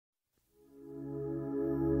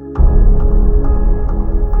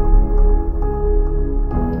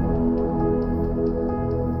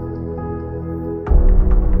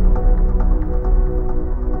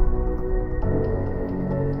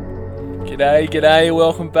G'day.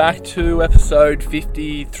 Welcome back to episode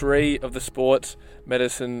 53 of the Sports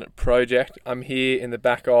Medicine Project. I'm here in the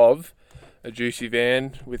back of a juicy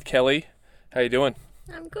van with Kelly. How you doing?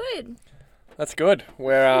 I'm good. That's good.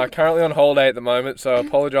 We're currently on holiday at the moment, so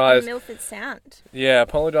apologise. Milford Sound. Yeah,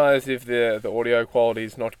 apologise if the audio quality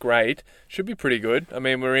is not great. Should be pretty good. I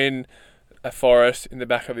mean, we're in a forest in the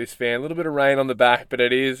back of this van. A little bit of rain on the back, but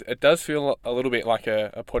it does feel a little bit like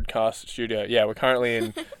a podcast studio. Yeah, we're currently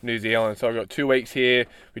in New Zealand, so I've got 2 weeks here.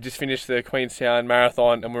 We just finished the Queenstown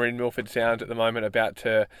Marathon, and we're in Milford Sound at the moment, about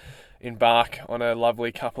to embark on a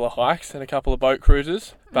lovely couple of hikes and a couple of boat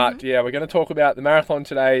cruises. But yeah, we're going to talk about the marathon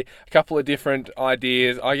today, a couple of different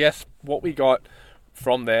ideas. I guess what we got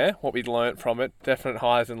from there, what we learnt from it, definite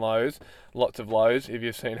highs and lows, lots of lows if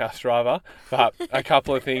you've seen our Strava, but a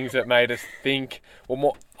couple of things that made us think, well,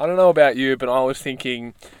 more, I don't know about you, but I was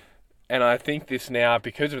thinking, and I think this now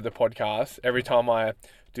because of the podcast, every time I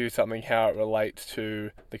do something, how it relates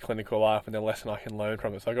to the clinical life and the lesson I can learn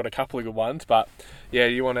from it. So I got a couple of good ones, but yeah,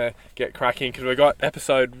 you want to get cracking because we got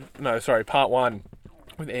part 1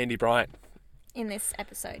 with Andy Bryant. In this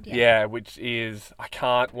episode, yeah. Yeah, which is, I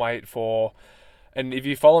can't wait for. And if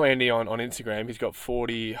you follow Andy on Instagram, he's got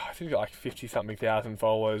 50-something thousand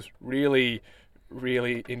followers. Really,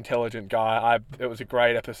 really intelligent guy. It was a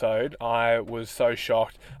great episode. I was so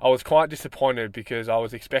shocked. I was quite disappointed because I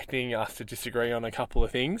was expecting us to disagree on a couple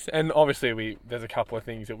of things. And obviously there's a couple of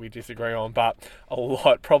things that we disagree on, but a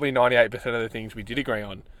lot, probably 98% of the things we did agree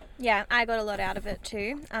on. Yeah, I got a lot out of it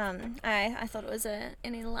too. I thought it was an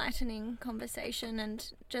enlightening conversation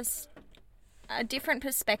and just a different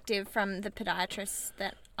perspective from the podiatrists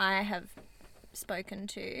that I have spoken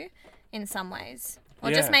to in some ways. Or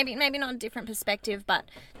just maybe not a different perspective, but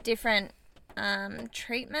different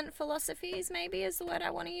treatment philosophies maybe is the word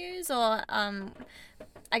I want to use. Or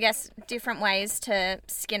I guess different ways to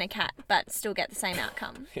skin a cat but still get the same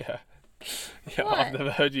outcome. Yeah, I've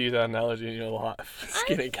never heard you use that analogy in your life.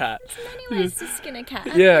 Skin a cat. There's many ways to skin a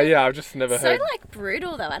cat. Yeah, I've just never heard. So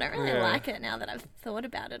brutal though. I don't really like it now that I've thought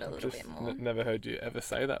about it a little bit more. Never heard you ever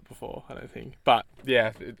say that before, I don't think. But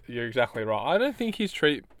yeah, you're exactly right. I don't think his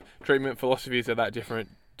treatment philosophies are that different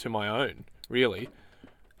to my own, really.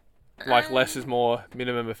 Like less is more,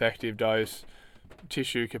 minimum effective dose,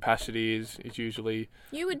 tissue capacity is usually.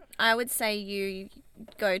 I would say you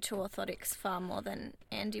go to orthotics far more than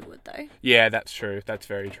Andy would, though. Yeah, that's true. That's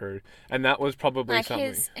very true. And that was probably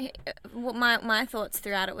something. My thoughts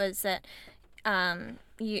throughout it was that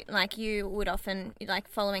you would often,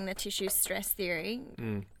 following the tissue stress theory,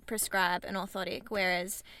 prescribe an orthotic,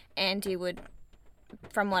 whereas Andy would,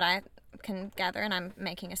 from what I can gather, and I'm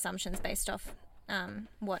making assumptions based off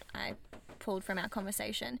what I pulled from our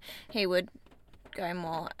conversation, he would go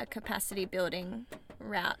more a capacity building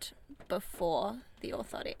route before the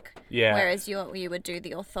orthotic. Yeah. Whereas you would do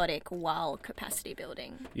the orthotic while capacity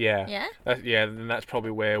building. Yeah. Yeah? Then that's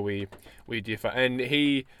probably where we differ. And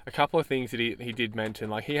a couple of things that he did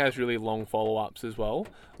mention, he has really long follow-ups as well,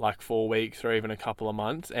 4 weeks or even a couple of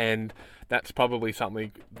months. And that's probably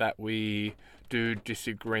something that we do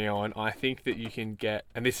disagree on. I think that you can get,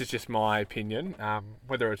 and this is just my opinion,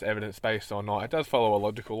 whether it's evidence-based or not, it does follow a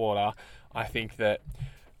logical order. I think that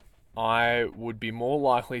I would be more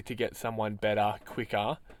likely to get someone better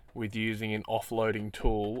quicker with using an offloading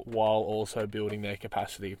tool while also building their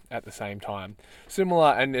capacity at the same time.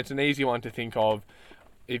 Similar, and it's an easy one to think of,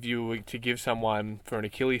 if you were to give someone for an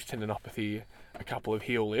Achilles tendinopathy a couple of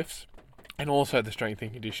heel lifts, and also the strength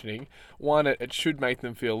and conditioning. One, it should make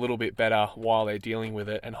them feel a little bit better while they're dealing with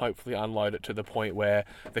it and hopefully unload it to the point where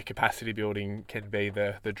the capacity building can be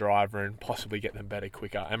the driver and possibly get them better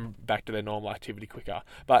quicker and back to their normal activity quicker.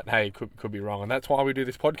 But hey, could be wrong. And that's why we do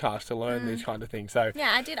this podcast, to learn these kind of things. So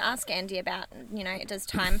yeah, I did ask Andy about, does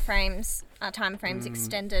time frames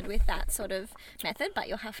extended with that sort of method, but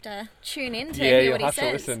you'll have to tune in to hear what he says. Yeah,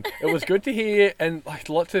 you'll have to listen. It was good to hear, and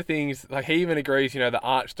lots of things, he even agrees, the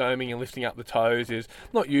arch doming and lifting up the toes is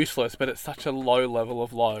not useless, but it's such a low level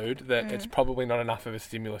of load that it's probably not enough of a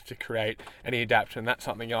stimulus to create any adaptation. That's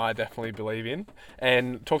something I definitely believe in.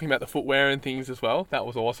 And talking about the footwear and things as well, that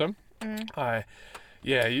was awesome. I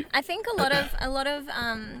think a lot of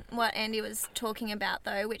what Andy was talking about,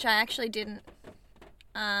 though, which I actually didn't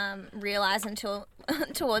realize until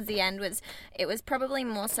towards the end, was probably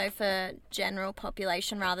more so for general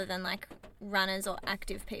population rather than runners or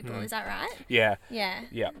active people. Is that right? Yeah.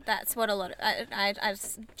 That's what a lot of, I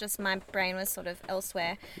just, my brain was sort of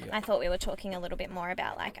elsewhere. I thought we were talking a little bit more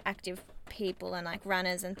about active people and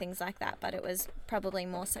runners and things like that, but it was probably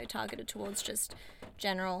more so targeted towards just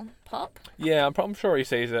general pop. Yeah, I'm sure he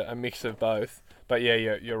sees a mix of both, but yeah,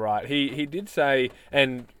 you're right. He did say,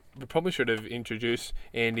 and we probably should have introduced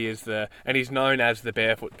Andy and he's known as the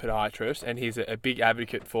barefoot podiatrist, and he's a big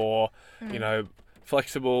advocate for,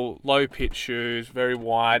 flexible, low pitch shoes, very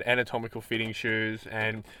wide anatomical fitting shoes,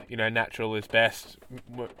 and natural is best,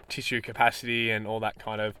 tissue capacity, and all that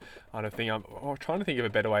kind of thing. I'm trying to think of a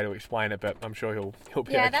better way to explain it, but I'm sure he'll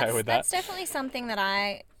be okay with that. That's definitely something that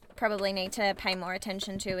I probably need to pay more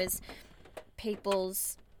attention to, is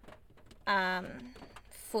people's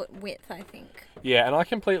foot width, I think. Yeah, and I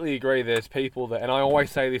completely agree. There's people that, and I always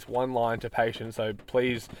say this one line to patients, so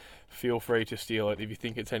please feel free to steal it if you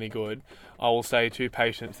think it's any good. I will say to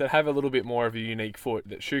patients that have a little bit more of a unique foot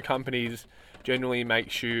that shoe companies generally make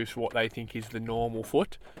shoes for what they think is the normal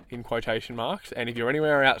foot, in quotation marks, and if you're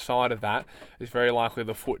anywhere outside of that, it's very likely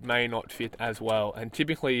the foot may not fit as well. And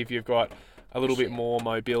typically, if you've got a little bit more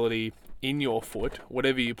mobility in your foot,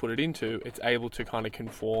 whatever you put it into, it's able to kind of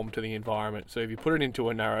conform to the environment. So if you put it into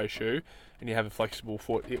a narrow shoe and you have a flexible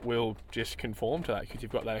foot, it will just conform to that because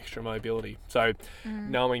you've got that extra mobility. So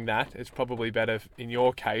knowing that, it's probably better in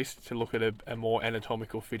your case to look at a more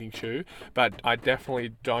anatomical fitting shoe. But I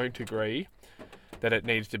definitely don't agree that it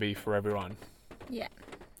needs to be for everyone. Yeah.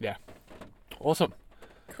 Yeah. Awesome.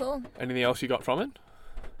 Cool. Anything else you got from it?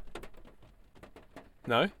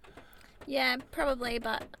 No? Yeah, probably,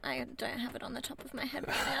 but I don't have it on the top of my head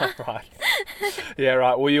right now. Right. Yeah,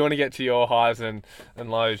 right. Well, you want to get to your highs and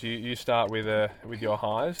lows. You start with your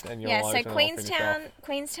highs and your lows. Yeah, so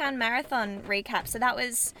Queenstown Marathon Recap. So that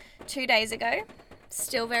was 2 days ago.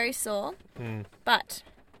 Still very sore. But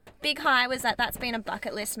big high was that that's been a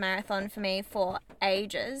bucket list marathon for me for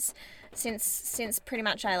ages. Since pretty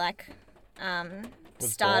much I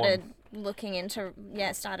started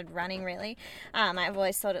started running really. I've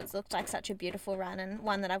always thought it looked like such a beautiful run and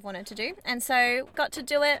one that I've wanted to do. And so got to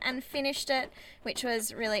do it and finished it, which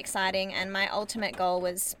was really exciting. And my ultimate goal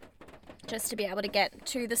was just to be able to get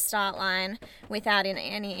to the start line without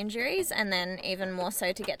any injuries, and then even more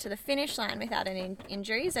so to get to the finish line without any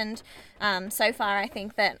injuries. And so far I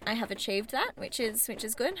think that I have achieved that, which is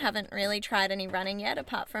good. Haven't really tried any running yet,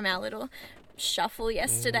 apart from our little shuffle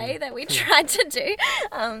yesterday that we tried to do,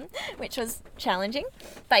 which was challenging.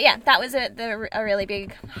 But yeah, that was a really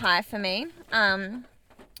big high for me.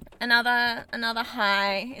 Another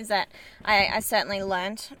high is that I certainly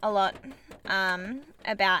learnt a lot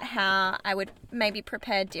about how I would maybe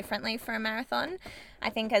prepare differently for a marathon. I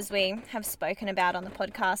think, as we have spoken about on the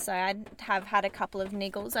podcast, so I have had a couple of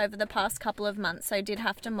niggles over the past couple of months, so I did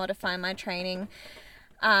have to modify my training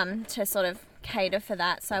to sort of cater for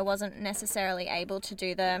that. So I wasn't necessarily able to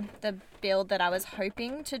do the build that I was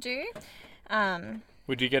hoping to do.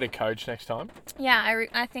 Would you get a coach next time? Yeah,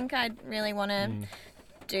 I think I'd really want to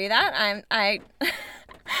do that.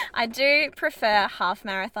 I do prefer half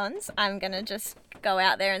marathons. I'm going to just go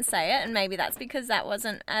out there and say it, and maybe that's because that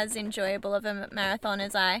wasn't as enjoyable of a marathon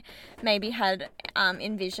as I maybe had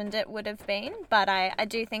envisioned it would have been. But I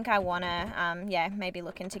do think I want to maybe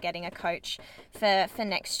look into getting a coach for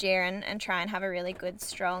next year and try and have a really good,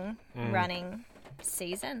 strong running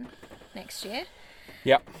season next year.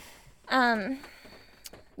 Yep.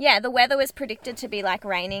 Yeah, the weather was predicted to be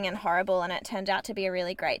raining and horrible, and it turned out to be a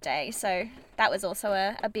really great day. So that was also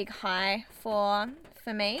a big high for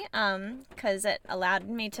me, because it allowed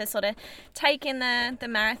me to sort of take in the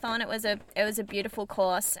marathon. It was a beautiful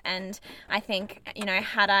course, and I think,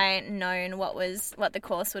 had I known what the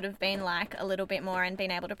course would have been like a little bit more and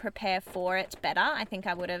been able to prepare for it better, I think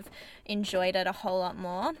I would have enjoyed it a whole lot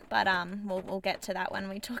more. But we'll get to that when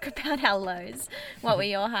we talk about our lows. What were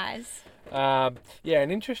your highs? An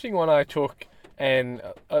interesting one I took and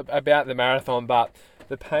about the marathon, but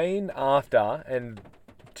the pain after and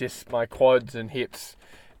just my quads and hips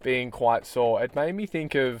being quite sore, it made me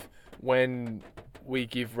think of when we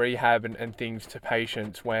give rehab and things to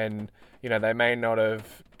patients when, they may not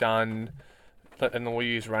have done, and we'll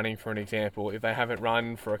use running for an example, if they haven't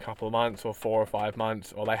run for a couple of months or 4 or 5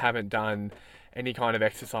 months, or they haven't done any kind of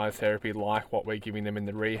exercise therapy like what we're giving them in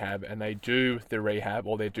the rehab, and they do the rehab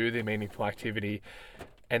or they do their meaningful activity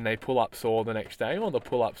and they pull up sore the next day, or they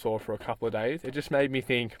pull up sore for a couple of days, it just made me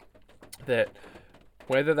think that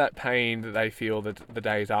whether that pain that they feel the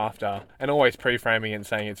days after, and always pre-framing and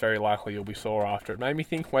saying it's very likely you'll be sore after, it made me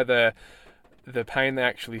think whether the pain they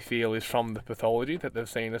actually feel is from the pathology that they've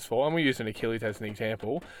seen us for. And we use an Achilles as an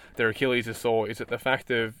example. Their Achilles is sore. Is it the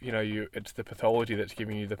fact of, it's the pathology that's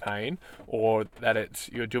giving you the pain, or that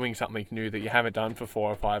you're doing something new that you haven't done for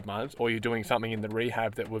 4 or 5 months, or you're doing something in the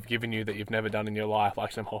rehab that we've given you that you've never done in your life,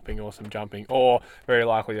 like some hopping or some jumping, or very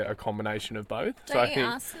likely a combination of both. Don't you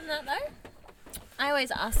ask them that though? I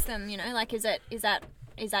always ask them,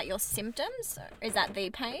 is is that your symptoms? Is that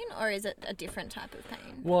the pain, or is it a different type of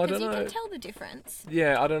pain? Well, I don't know. Because you can tell the difference.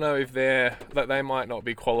 Yeah, I don't know if they might not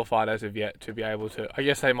be qualified as of yet to be able to. I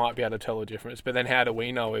guess they might be able to tell the difference, but then how do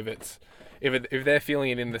we know if they're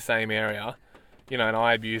feeling it in the same area? And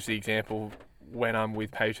I use the example when I'm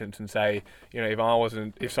with patients and say, if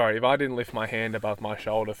I didn't lift my hand above my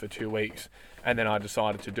shoulder for 2 weeks and then I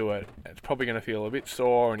decided to do it, it's probably going to feel a bit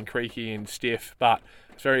sore and creaky and stiff, but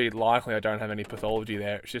it's very likely I don't have any pathology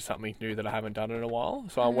there. It's just something new that I haven't done in a while.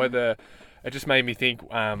 So whether it just made me think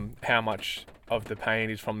how much of the pain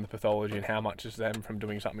is from the pathology and how much is them from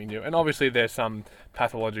doing something new. And obviously there's some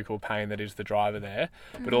pathological pain that is the driver there,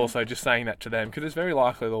 but also just saying that to them, because it's very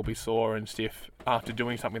likely they'll be sore and stiff after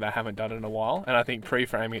doing something they haven't done in a while. And I think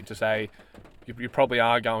pre-framing it to say, you probably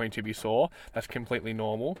are going to be sore, that's completely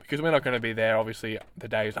normal, because we're not going to be there obviously the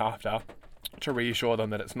days after to reassure them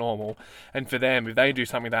that it's normal. And for them, if they do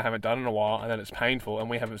something they haven't done in a while and then it's painful and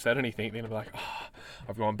we haven't said anything, they're going to be like,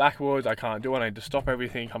 I've gone backwards, I can't do it, I need to stop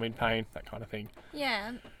everything, I'm in pain, that kind of thing.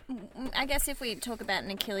 Yeah. I guess if we talk about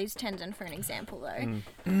an Achilles tendon for an example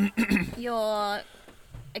though, your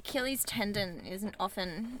Achilles tendon isn't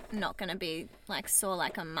often not going to be like sore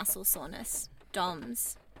like a muscle soreness,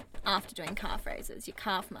 DOMS, after doing calf raises. Your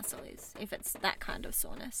calf muscle is, if it's that kind of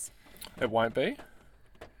soreness. It won't be?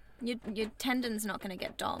 Your tendon's not going to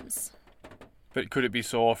get DOMS. But could it be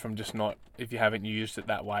sore from just not, if you haven't used it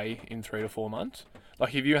that way in 3 to 4 months?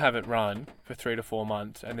 Like if you haven't run for 3 to 4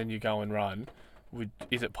 months and then you go and run,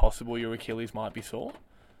 is it possible your Achilles might be sore?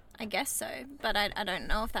 I guess so, but I don't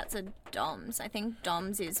know if that's a DOMS. I think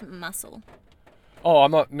DOMS is muscle. Oh,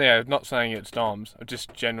 I'm not saying it's DOMS,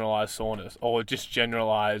 just generalised soreness, or just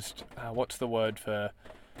generalised, what's the word for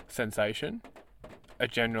sensation? A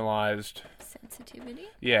generalised... sensitivity?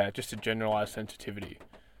 Yeah, just a generalised sensitivity.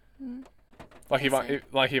 Like if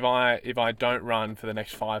I don't run for the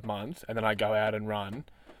next 5 months and then I go out and run,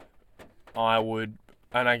 I would,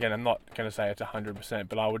 and again I'm not going to say it's 100%,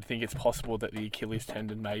 but I would think it's possible that the Achilles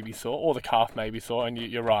tendon may be sore or the calf may be sore, and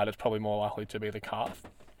you're right, it's probably more likely to be the calf.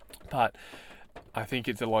 But I think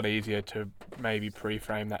it's a lot easier to maybe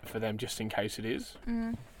pre-frame that for them just in case it is.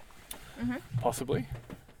 Possibly.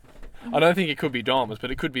 I don't think it could be DOMS, but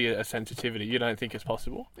it could be a sensitivity. You don't think it's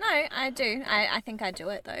possible? No, I do. I think I do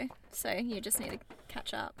it though. So you just need to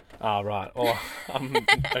catch up. Oh, right. Well, I'm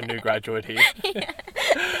a new graduate here.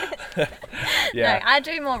 Yeah. No, I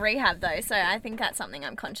do more rehab though, so I think that's something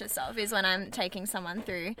I'm conscious of, is when I'm taking someone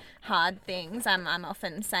through hard things, I'm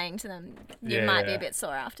often saying to them, you might be a bit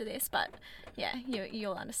sore after this, but yeah,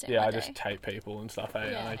 you'll understand. Yeah, I just tape people and stuff.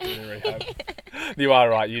 I do rehab. You are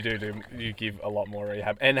right. You you give a lot more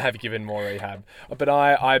rehab and have given more rehab. But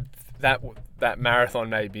that marathon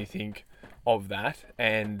made me think of that,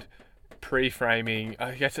 and pre-framing.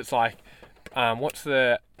 I guess it's like, what's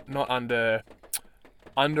the not under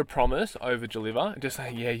promise, over deliver. Just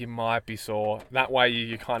saying, you might be sore. That way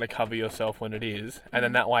you kind of cover yourself when it is, and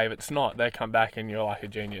then that way if it's not, they come back and you're like a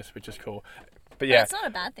genius, which is cool. But yeah, it's not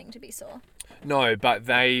a bad thing to be sore. No, but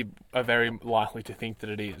they are very likely to think that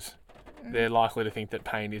it is. They're likely to think that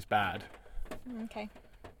pain is bad. Okay.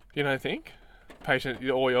 You don't think?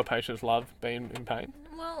 All your patients love being in pain?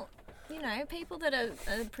 Well, people that are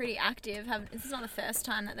pretty active this is not the first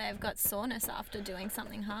time that they've got soreness after doing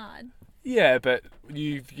something hard. Yeah, but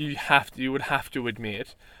you would have to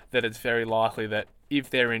admit that it's very likely that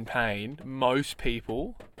if they're in pain, most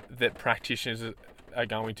people that practitioners are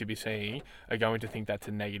going to be seeing are going to think that's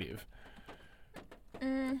a negative.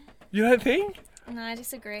 You don't think? No, I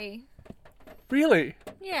disagree. Really?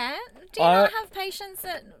 Yeah. Do you not have patients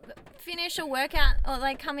that finish a workout or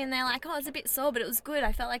they come in, they're like, it's a bit sore, but it was good.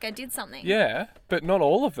 I felt like I did something. Yeah, but not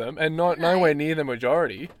all of them, and nowhere near the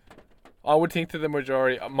majority. I would think that the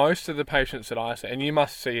majority, most of the patients that I see, and you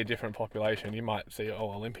must see a different population, you might see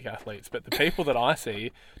all Olympic athletes, but the people that I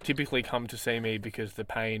see typically come to see me because the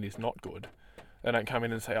pain is not good. They don't come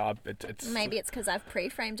in and say, it's... Maybe it's because I've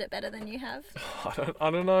pre-framed it better than you have. I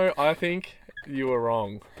don't know. I think you were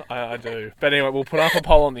wrong. I do. But anyway, we'll put up a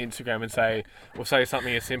poll on the Instagram and we'll say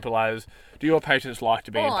something as simple as, do your patients like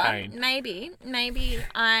to be in pain? Maybe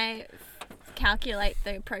I calculate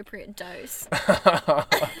the appropriate dose.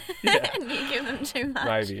 And you give them too much.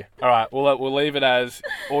 Maybe. All right, we'll leave it as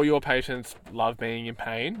all your patients love being in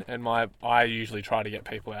pain, and I usually try to get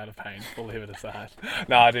people out of pain. We'll leave it as that.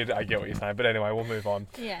 No, I get what you're saying, but anyway, we'll move on.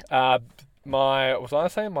 Yeah. Was I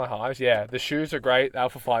saying my highs? Yeah, the shoes are great. The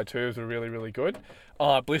Alpha Fly 2s were really, really good.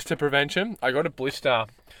 Blister prevention. I got a blister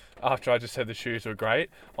after I just said the shoes were great,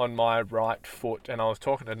 on my right foot, and I was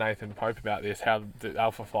talking to Nathan Pope about this, how the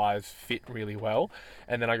Alpha Flies fit really well,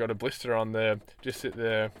 and then I got a blister on just at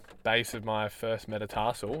the base of my first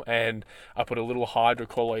metatarsal, and I put a little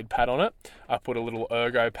hydrocolloid pad on it. I put a little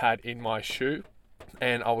ergo pad in my shoe,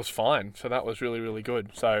 and I was fine. So that was really, really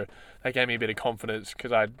good. So that gave me a bit of confidence,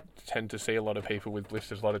 because I tend to see a lot of people with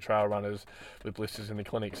blisters, a lot of trail runners with blisters in the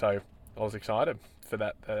clinic. So I was excited for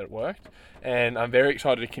that it worked. And I'm very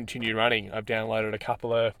excited to continue running. I've downloaded a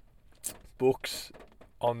couple of books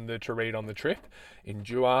to read on the trip.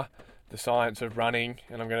 Endure, The Science of Running,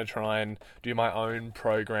 and I'm going to try and do my own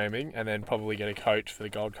programming, and then probably get a coach for the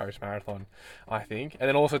Gold Coast Marathon, I think. And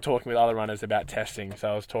then also talking with other runners about testing.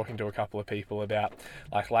 So I was talking to a couple of people about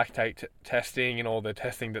like lactate testing and all the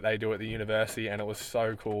testing that they do at the university, and it was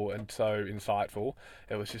so cool and so insightful.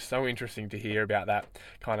 It was just so interesting to hear about that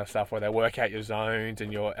kind of stuff, where they work out your zones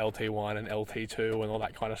and your LT1 and LT2 and all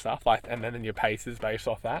that kind of stuff, like, and then your paces based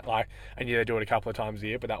off that. And they do it a couple of times a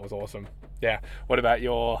year, but that was awesome. Yeah. What about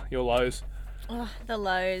your lows? Oh, the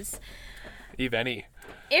lows. If any.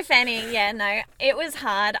 If any, yeah, no. It was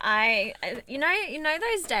hard. You know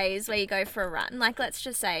those days where you go for a run, like let's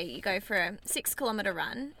just say you go for a 6-kilometer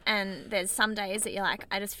run, and there's some days that you're like,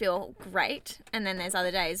 I just feel great, and then there's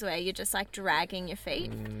other days where you're just like dragging your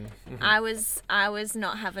feet. Mm-hmm. I was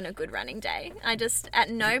not having a good running day. At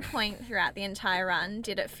no point throughout the entire run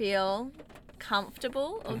did it feel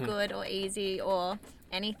comfortable or good or easy or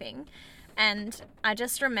anything. And I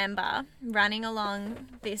just remember running along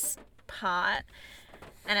this part,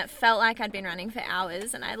 and it felt like I'd been running for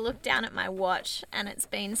hours, and I looked down at my watch, and it's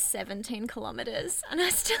been 17 kilometers, and I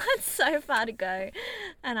still had so far to go,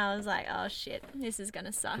 and I was like, oh shit, this is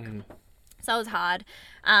gonna suck. So it was hard.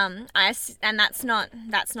 And that's not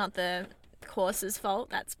the course's fault.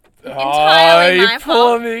 That's entirely my fault. You're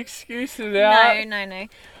pulling the excuses out. No.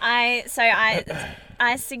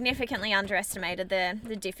 I significantly underestimated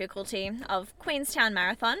the difficulty of Queenstown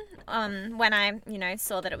Marathon. When I,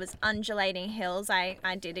 saw that it was undulating hills, I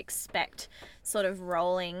did expect sort of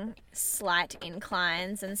rolling slight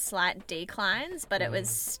inclines and slight declines, but it was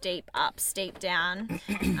steep up, steep down.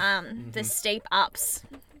 The steep ups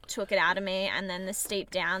took it out of me, and then the steep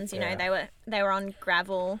downs, they were on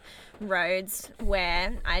gravel roads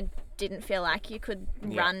where I didn't feel like you could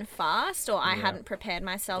run fast, or I hadn't prepared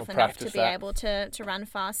myself enough to be able to run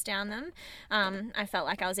fast down them. I felt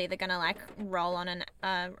like I was either going to roll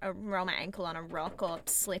my ankle on a rock or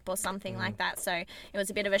slip or something like that. So it was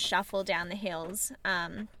a bit of a shuffle down the hills.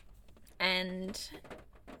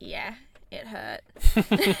 It hurt.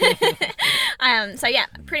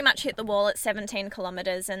 Pretty much hit the wall at 17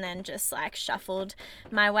 kilometers and then just shuffled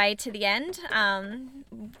my way to the end.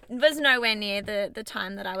 Was nowhere near the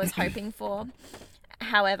time that I was hoping for.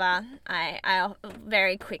 However, I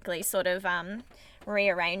very quickly sort of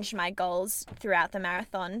rearranged my goals throughout the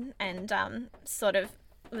marathon, and sort of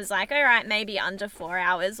was like, all right, maybe under 4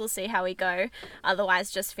 hours, we'll see how we go,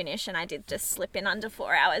 otherwise just finish. And I did just slip in under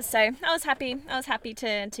 4 hours, so I was happy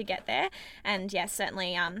to get there, and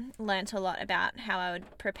certainly learnt a lot about how I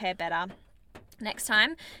would prepare better next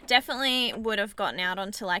time. Definitely would have gotten out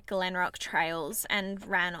onto Glenrock trails and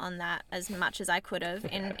ran on that as much as I could have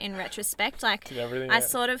in retrospect. I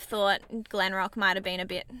sort of thought Glenrock might have been a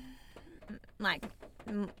bit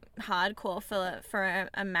hardcore for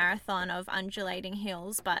a marathon of undulating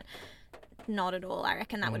hills, but not at all. I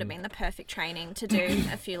reckon that would have been the perfect training to do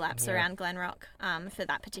a few laps around Glenrock for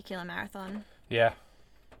that particular marathon. Yeah.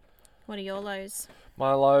 What are your lows?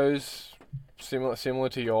 My lows, similar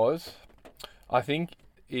to yours. I think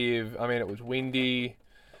it was windy,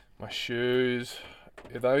 my shoes,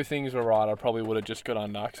 if those things were right, I probably would have just got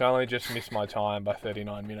under, because I only just missed my time by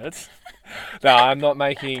 39 minutes. No, I'm not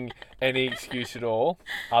making any excuse at all,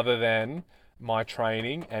 other than my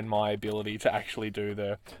training and my ability to actually do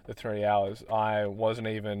the 3 hours. I wasn't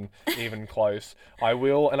even close. I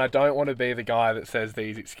will, and I don't want to be the guy that says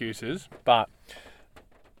these excuses, but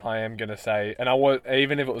I am going to say, and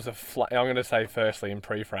even if it was a flat, I'm going to say firstly and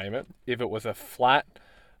pre-frame it, if it was a flat,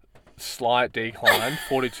 slight decline,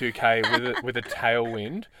 42k with a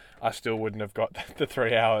tailwind, I still wouldn't have got the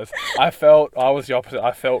 3 hours. I was the opposite.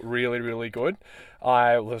 I felt really, really good.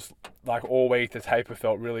 I was all week, the taper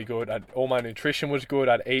felt really good. All my nutrition was good.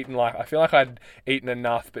 I'd eaten I feel like I'd eaten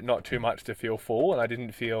enough, but not too much to feel full, and I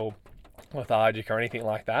didn't feel lethargic or anything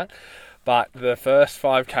like that. But the first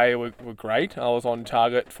 5k were great. I was on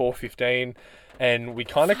target 4:15, And we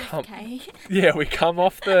kind of come, 5K. yeah, we come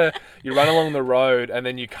off you run along the road and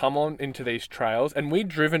then you come on into these trails. And we'd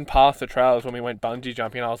driven past the trails when we went bungee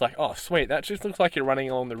jumping. And I was like, oh, sweet, that just looks like you're running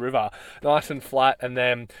along the river, nice and flat. And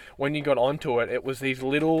then when you got onto it, it was these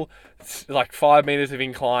little, like 5 meters of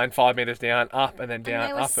incline, 5 meters down, up and then down, and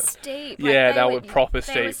they were up. steep. Yeah, like, they were proper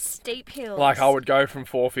They were steep. steep hills. Like I would go from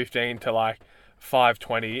 4:15 to like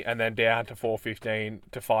 5:20 and then down to 4:15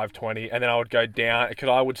 to 5:20, and then I would go down because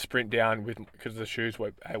I would sprint down because the shoes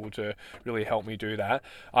were able to really help me do that.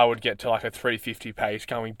 I would get to like a 3:50 pace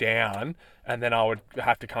going down, and then I would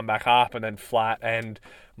have to come back up and then flat. And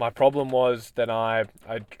my problem was that I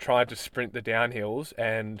tried to sprint the downhills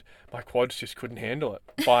and my quads just couldn't handle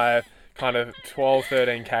it. By kind of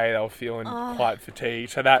 12-13k, they were feeling quite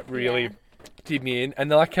fatigued, so that really did me in.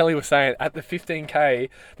 And then like Kelly was saying, at the 15k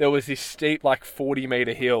there was this steep like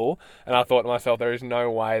 40-meter hill, and I thought to myself, there is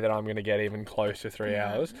no way that I'm going to get even close to 3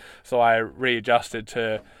 hours. So I readjusted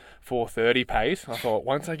to 4:30 pace. I thought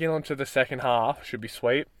once I get onto the second half, should be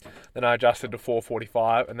sweet. Then I adjusted to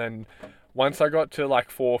 4:45, and then once I got to like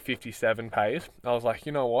 4:57 pace, I was like,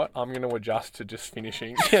 you know what? I'm going to adjust to just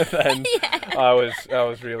finishing. And I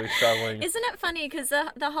was really struggling. Isn't it funny? Because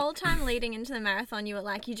the whole time leading into the marathon, you were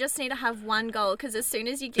like, you just need to have one goal. Because as soon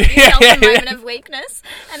as you give yourself a moment of weakness,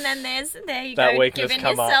 and then there you that go, weakness giving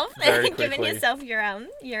come yourself, up very giving quickly. yourself your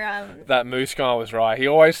That moose guy was right. He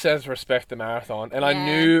always says respect the marathon, and I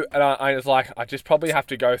knew, and I was like, I just probably have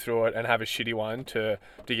to go through it and have a shitty one to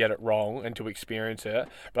get it wrong and to experience it.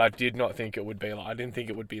 But I did not think it would be like, I didn't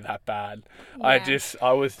think it would be that bad. Yeah.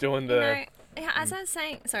 I was doing the. You know, as I was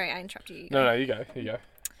saying, sorry, I interrupted you. No, you go. Yeah,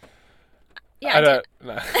 I did.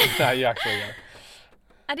 No, you actually go.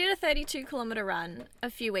 I did a 32-kilometer run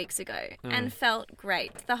a few weeks ago and felt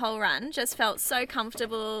great. The whole run just felt so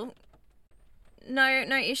comfortable. No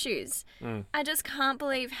issues. I just can't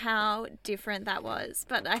believe how different that was.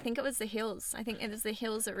 But I think it was the hills. I think it was the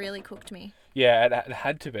hills that really cooked me. Yeah, it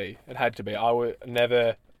had to be. It had to be. I would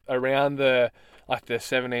never around the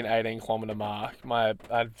 17-18 kilometer mark. I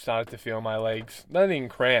started to feel my legs not in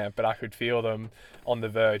cramp, but I could feel them on the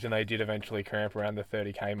verge, and they did eventually cramp around the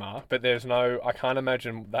 30k mark. But I can't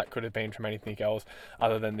imagine that could have been from anything else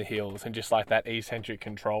other than the hills and just like that eccentric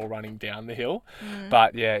control running down the hill.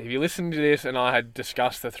 But yeah, if you listen to this and I had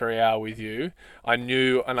discussed the 3 hour with you, I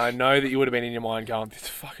knew, and I know that you would have been in your mind going, this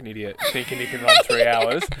fucking idiot thinking he can run 3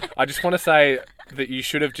 hours. I just want to say that you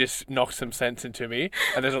should have just knocked some sense into me,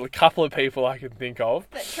 and there's a couple of people I can think of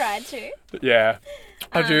that tried to. Yeah.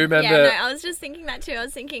 I do remember. Yeah, no, I was just thinking that too. I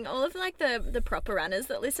was thinking all of like the proper runners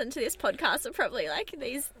that listen to this podcast are probably like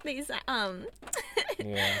these these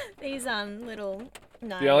little.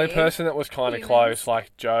 The only person that was kind of close,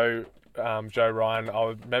 like Joe Ryan,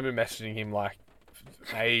 I remember messaging him like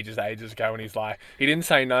ages ago, and he's like, he didn't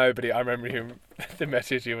say no, but I remember him. The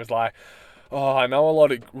message he was like, oh, I know a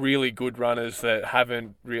lot of really good runners that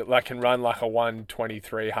can run like a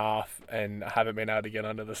 1:23 half and haven't been able to get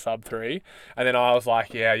under the sub 3. And then I was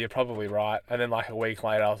like, yeah, you're probably right. And then like a week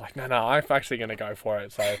later, I was like, no, I'm actually going to go for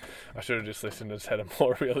it. So I should have just listened and set a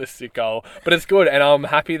more realistic goal. But it's good, and I'm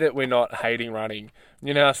happy that we're not hating running.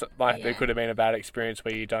 You know, there could have been a bad experience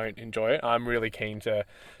where you don't enjoy it. I'm really keen to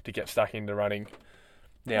get stuck into running.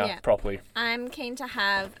 Properly. I'm keen to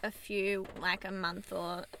have a month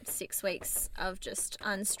or 6 weeks of just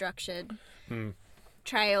unstructured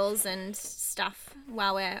trails and stuff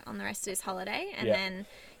while we're on the rest of this holiday. And then,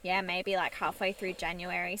 maybe like halfway through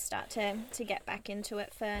January start to get back into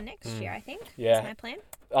it for next year, I think. Yeah. That's my plan.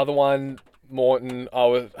 Other one, Morton,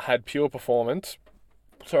 had Pure Performance.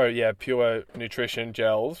 Pure Nutrition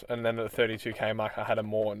gels. And then at the 32k mark, I had a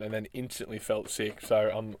Morton and then instantly felt sick.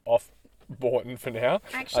 So I'm off Morton for now.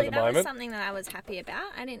 Actually, at the that moment. Was something that I was happy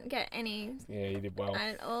about. I didn't get any. Yeah, you did well.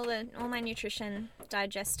 All my nutrition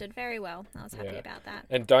digested very well. I was happy about that.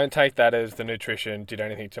 And don't take that as the nutrition did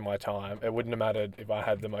anything to my time. It wouldn't have mattered if I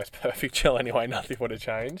had the most perfect gel anyway. Nothing would have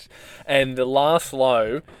changed. And the last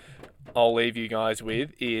low I'll leave you guys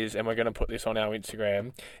with is, and we're going to put this on our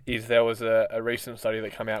Instagram, is there was a recent study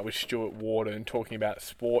that came out with Stuart Warden talking about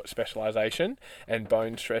sport specialisation and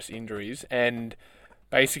bone stress injuries. And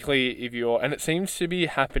basically, and it seems to be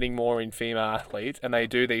happening more in female athletes, and they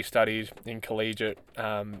do these studies in collegiate,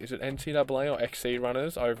 is it NCAA or XC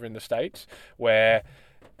runners over in the States, where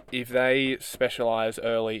if they specialise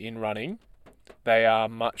early in running, they are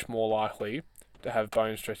much more likely to have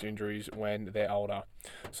bone stress injuries when they're older.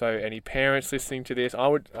 So any parents listening to this, I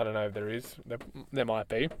don't know if there is, there might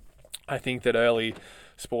be. I think that early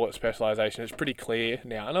sport specialisation is pretty clear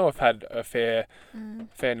now. I know I've had a fair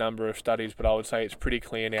number of studies, but I would say it's pretty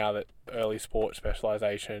clear now that early sport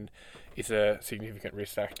specialisation is a significant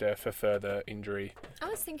risk factor for further injury. I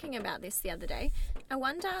was thinking about this the other day. I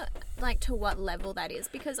wonder, to what level that is,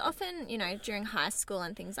 because often, during high school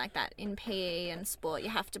and things like that, in PE and sport, you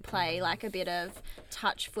have to play a bit of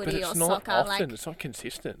touch footy or soccer. But it's not often. It's not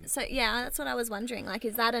consistent. So yeah, that's what I was wondering.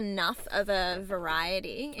 Is that enough of a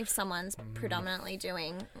variety if someone's predominantly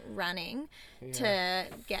doing running to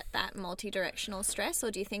get that multi-directional stress,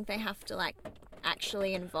 or do you think they have to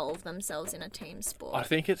actually involve themselves in a team sport? I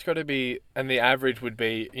think it's got to be, and the average would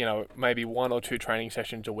be, maybe 1 or 2 training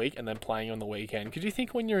sessions a week and then playing on the weekend. Because you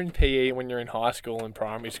think when you're in PE, when you're in high school and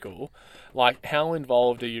primary school, how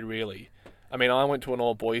involved are you really? I mean, I went to an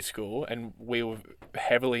all-boys school and we were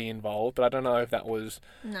heavily involved, but I don't know if that was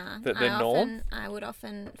the norm. I would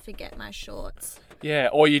often forget my shorts. Yeah,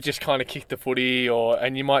 or you just kind of kick the footy,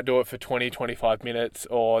 and you might do it for 20, 25 minutes,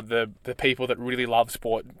 or the people that really love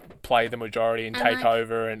sport play the majority and take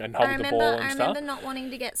over and hold the ball and stuff. I remember not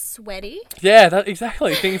wanting to get sweaty. Yeah,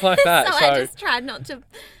 exactly, things like that. so I just tried not to.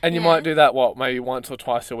 And you might do that, maybe once or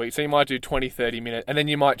twice a week. So you might do 20, 30 minutes, and then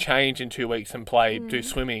you might change in 2 weeks and do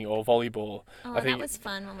swimming or volleyball. Oh, that was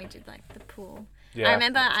fun when we did the pool. Yeah, I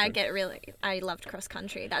remember I loved cross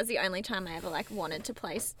country. That was the only time I ever wanted to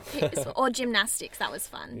play or gymnastics. That was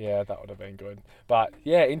fun. Yeah, that would have been good. But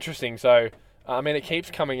yeah, interesting. So, I mean, it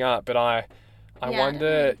keeps coming up, but I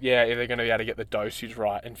wonder, if they're going to be able to get the dosage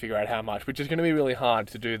right and figure out how much, which is going to be really hard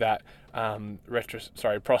to do that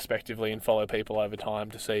prospectively and follow people over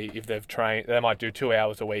time to see if they've trained. They might do 2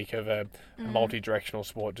 hours a week of a multi-directional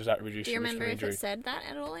sport. Does that reduce your risk of injury? Do you remember if it said that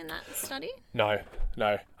at all in that study? No.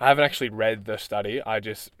 I haven't actually read the study. I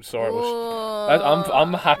just saw it was...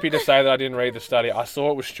 I'm happy to say that I didn't read the study. I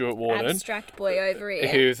saw it was Stuart Warden. Abstract boy over here.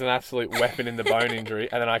 He was an absolute weapon in the bone injury.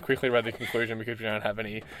 And then I quickly read the conclusion because we don't have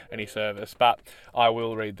any service. But I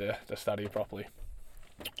will read the study properly.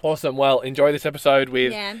 Awesome. Well, enjoy this episode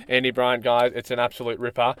with Andy Bryant, guys. It's an absolute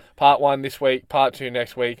ripper. Part 1 this week, part 2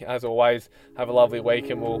 next week. As always, have a lovely week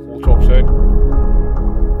and we'll talk soon.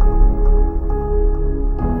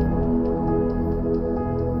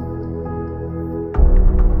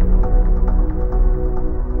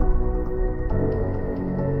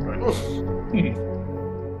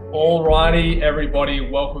 Alrighty, everybody,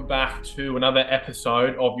 welcome back to another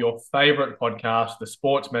episode of your favourite podcast, the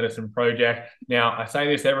Sports Medicine Project. Now, I say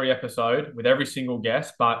this every episode with every single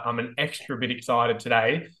guest, but I'm an extra bit excited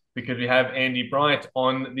today because we have Andy Bryant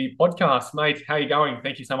on the podcast. Mate, how are you going?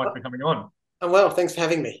 Thank you so much for coming on. I'm well, thanks for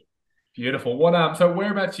having me. Beautiful. So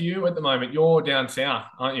whereabouts are you at the moment? You're down south,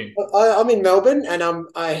 aren't you? I'm in Melbourne, and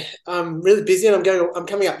I'm really busy, and I'm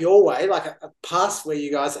coming up your way, past where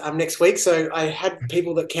you guys next week. So I had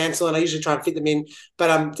people that cancel, and I usually try and fit them in,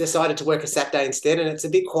 but decided to work a Saturday instead, and it's a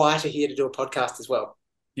bit quieter here to do a podcast as well.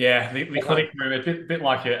 Yeah, the clinic room, a bit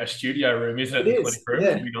like a studio room, isn't it? The clinic room,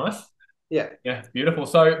 it'd be nice. Yeah, beautiful.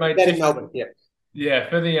 So, mate, in Melbourne, Yeah,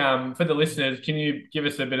 for the listeners, can you give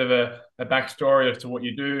us a bit of a backstory as to what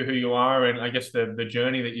you do, who you are, and I guess the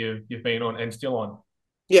journey that you've been on and still on?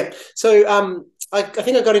 Yeah, so I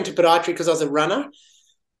think I got into podiatry because I was a runner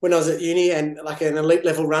when I was at uni and an elite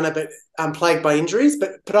level runner, but plagued by injuries.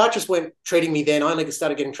 But podiatrists weren't treating me then. I only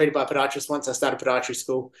started getting treated by a podiatrist once I started podiatry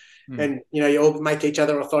school. And, you all make each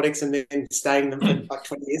other orthotics and then stay in them for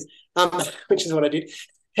 20 years, which is what I did.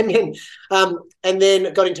 And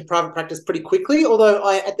then got into private practice pretty quickly, although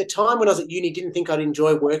I, at the time when I was at uni, didn't think I'd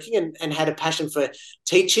enjoy working and had a passion for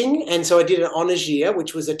teaching. And so I did an honours year,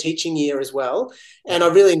 which was a teaching year as well. And I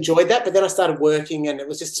really enjoyed that. But then I started working and it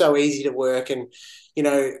was just so easy to work. And,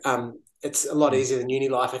 it's a lot easier than uni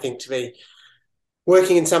life, I think, to be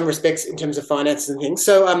working in some respects in terms of finances and things.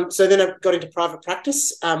 So then I got into private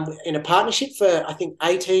practice in a partnership for, I think,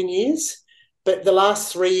 18 years. But the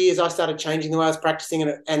last 3 years, I started changing the way I was practicing,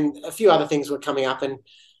 and a few other things were coming up, and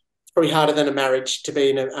it's probably harder than a marriage to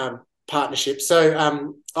be in a partnership.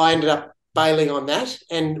 So I ended up bailing on that,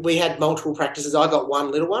 and we had multiple practices. I got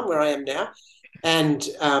one little one where I am now, and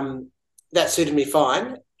that suited me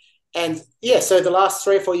fine. And, so the last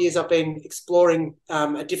 3 or 4 years, I've been exploring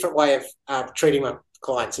a different way of treating my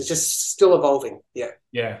clients. It's just still evolving,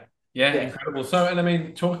 Yeah, incredible. So, and I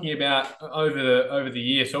mean, talking about over the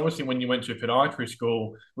years, so obviously when you went to podiatry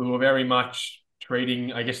school, we were very much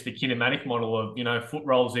treating, I guess, the kinematic model of, foot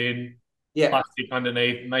rolls in, plastic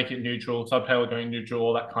underneath, make it neutral, subtalar going neutral,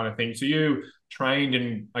 all that kind of thing. So you trained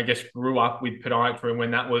and, I guess, grew up with podiatry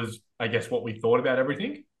when that was, I guess, what we thought about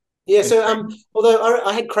everything? Yeah, so although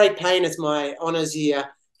I had Craig Payne as my honours year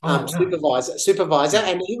supervisor,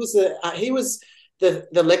 and he was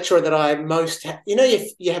the lecturer that I most,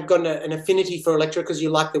 you have got an affinity for a lecturer because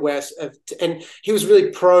you like the way of, and he was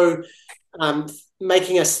really pro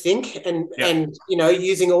making us think and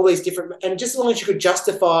using all these different, and just as long as you could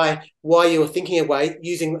justify why you were thinking away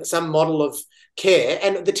using some model of care.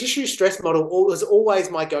 And the tissue stress model was always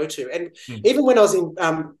my go-to. And even when I was in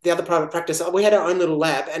the other private practice, we had our own little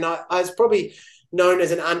lab, and I was probably known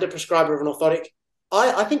as an under-prescriber of an orthotic.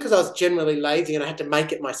 I think because I was generally lazy and I had to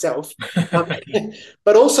make it myself.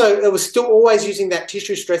 But also it was still always using that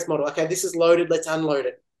tissue stress model. Okay, this is loaded, let's unload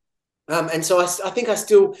it. And so I think I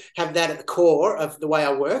still have that at the core of the way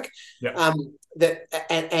I work. Yep.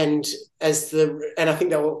 And I think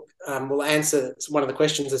that will answer one of the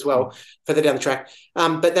questions as well further down the track.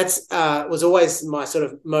 But that's was always my sort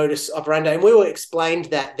of modus operandi, and we were explained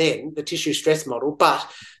that then, the tissue stress model, but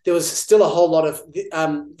there was still a whole lot of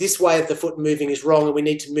this way of the foot moving is wrong, and we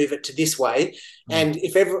need to move it to this way. And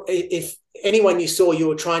if anyone you saw, you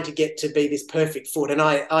were trying to get to be this perfect foot, and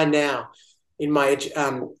I now, in my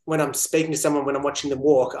when I'm speaking to someone, when I'm watching them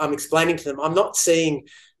walk, I'm explaining to them, I'm not seeing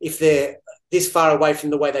if they're this far away from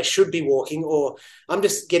the way they should be walking, or I'm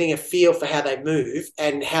just getting a feel for how they move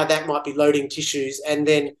and how that might be loading tissues. And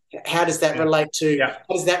then how does that relate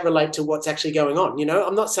to what's actually going on?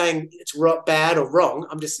 I'm not saying it's bad or wrong.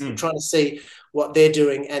 I'm just trying to see what they're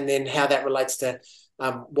doing and then how that relates to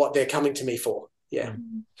what they're coming to me for. Yeah.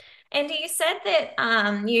 Andy, you said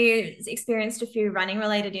that you experienced a few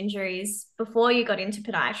running-related injuries before you got into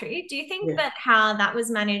podiatry. Do you think that how that was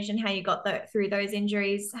managed and how you got through those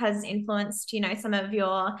injuries has influenced, some of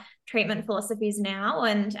your treatment philosophies now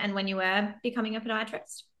and when you were becoming a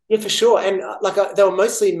podiatrist? Yeah, for sure. And they were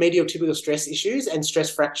mostly medial tibial stress issues and stress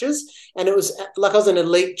fractures. And it was like I was an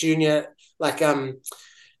elite junior,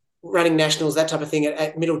 running nationals, that type of thing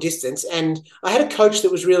at middle distance. And I had a coach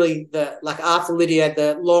that was really Arthur Lydia,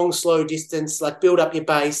 the long, slow distance, build up your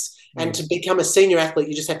base. And to become a senior athlete,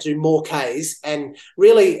 you just have to do more Ks. And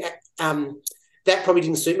really, that probably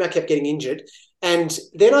didn't suit me. I kept getting injured. And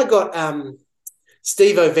then I got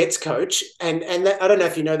Steve Ovette's coach. And I don't know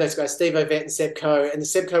if you know those guys, Steve Ovette and Seb Coe. And the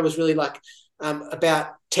Seb Coe was really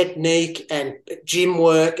about technique and gym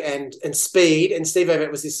work and speed. And Steve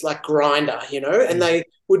Ovette was this grinder, and they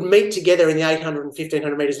would meet together in the 800 and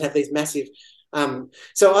 1500 meters and have these massive.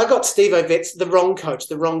 So I got Steve Ovette's the wrong coach,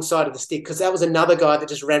 the wrong side of the stick, because that was another guy that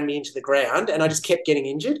just ran me into the ground and I just kept getting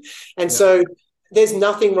injured. And so there's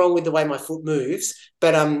nothing wrong with the way my foot moves.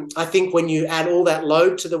 But I think when you add all that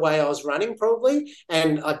load to the way I was running probably,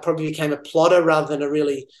 and I probably became a plotter rather than a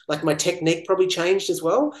really, my technique probably changed as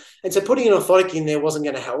well. And so putting an orthotic in there wasn't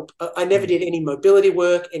going to help. I never did any mobility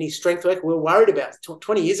work, any strength work. We were worried about,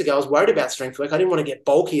 20 years ago, I was worried about strength work. I didn't want to get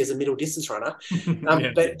bulky as a middle distance runner.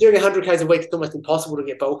 But doing 100 Ks a week, it's almost impossible to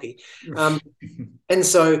get bulky. And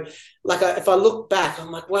so if I look back,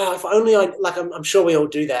 I'm like, wow, if only I'm sure we all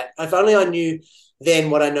do that. If only I knew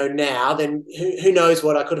then what I know now, then who knows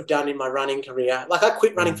what I could have done in my running career. I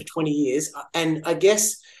quit running for 20 years and I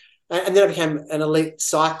guess, and then I became an elite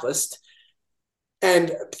cyclist.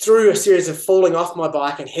 And through a series of falling off my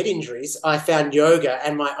bike and head injuries, I found yoga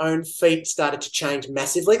and my own feet started to change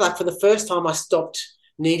massively. For the first time, I stopped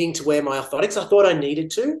needing to wear my orthotics. I thought I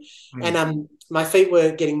needed to. And my feet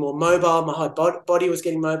were getting more mobile. My whole body was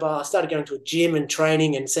getting mobile. I started going to a gym and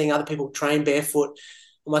training and seeing other people train barefoot.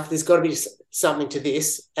 I'm like, there's got to be something to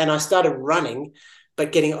this. And I started running,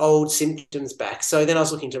 but getting old symptoms back. So then I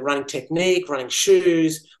was looking to running technique, running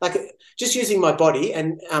shoes, just using my body.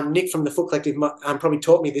 And Nick from the Foot Collective probably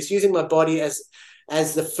taught me this, using my body as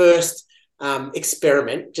the first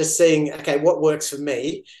experiment, just seeing, okay, what works for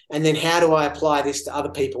me? And then how do I apply this to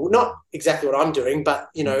other people? Not exactly what I'm doing, but,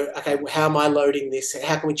 okay, how am I loading this?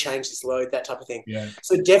 How can we change this load? That type of thing. Yeah.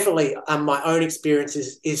 So definitely my own experience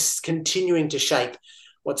is continuing to shape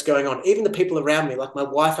what's going on. Even the people around me, my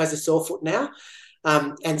wife has a sore foot now.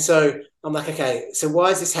 And so I'm like, okay, so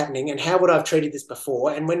why is this happening? And how would I have treated this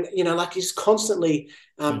before? And when, you're just constantly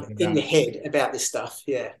in your head about this stuff.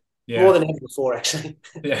 Yeah. More than ever before, actually.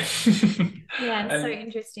 Yeah. Yeah, it's so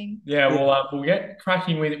interesting. Yeah, well, we'll get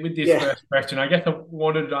cracking with this first question. I guess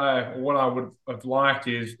what I would have liked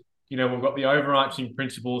is, we've got the overarching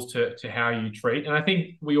principles to how you treat. And I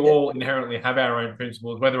think we all inherently have our own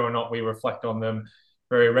principles, whether or not we reflect on them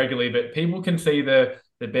very regularly. But people can see the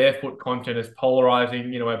barefoot content as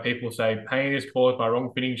polarizing, where people say pain is caused by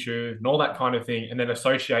wrong fitting shoes and all that kind of thing, and then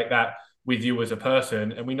associate that with you as a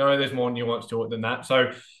person. And we know there's more nuance to it than that.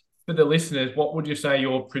 So for the listeners, what would you say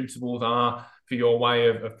your principles are for your way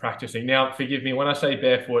of practicing? Now, forgive me, when I say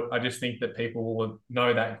barefoot, I just think that people will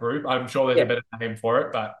know that group. I'm sure there's a better name for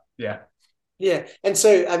it, but yeah. Yeah. And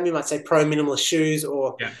so you might say pro-minimalist shoes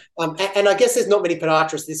or and I guess there's not many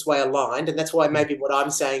podiatrists this way aligned, and that's why maybe what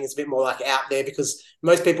I'm saying is a bit more out there, because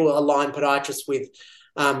most people align podiatrists with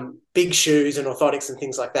big shoes and orthotics and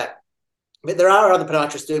things like that. But there are other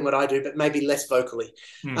podiatrists doing what I do, but maybe less vocally.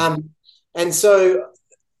 And so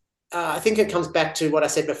I think it comes back to what I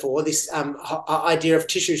said before, this idea of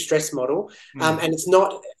tissue stress model. And it's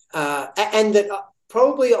not, and that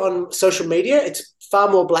probably on social media, it's far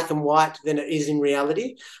more black and white than it is in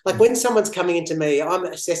reality. Like when someone's coming into me, I'm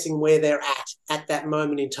assessing where they're at that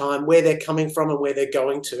moment in time, where they're coming from and where they're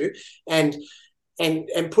going to, and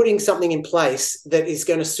putting something in place that is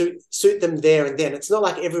going to suit them there and then. It's not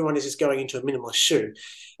like everyone is just going into a minimalist shoe.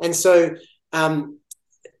 And so I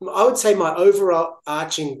would say my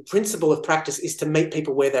overarching principle of practice is to meet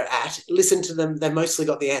people where they're at, listen to them. They've mostly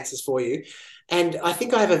got the answers for you. And I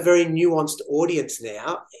think I have a very nuanced audience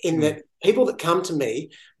now in that people that come to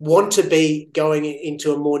me want to be going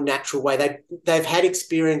into a more natural way. They've had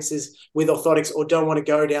experiences with orthotics or don't want to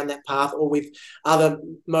go down that path, or with other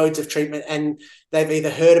modes of treatment. And they've either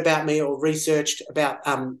heard about me or researched about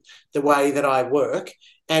the way that I work.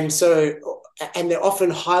 And so, and they're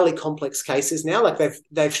often highly complex cases now, like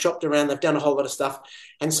they've shopped around, they've done a whole lot of stuff.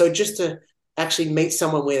 And so just to actually meet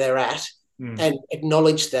someone where they're at and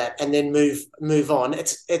acknowledge that and then move on,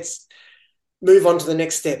 it's move on to the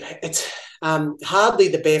next step. It's hardly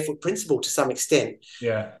the barefoot principle to some extent.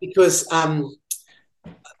 Yeah. Because,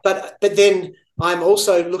 but then I'm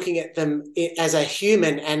also looking at them as a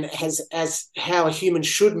human and as how a human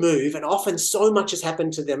should move. And often so much has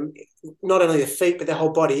happened to them, not only their feet, but their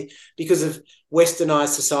whole body, because of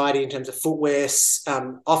westernized society in terms of footwear,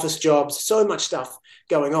 office jobs, so much stuff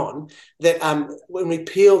going on that when we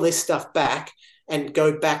peel this stuff back and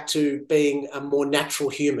go back to being a more natural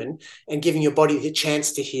human and giving your body the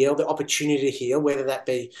chance to heal, the opportunity to heal, whether that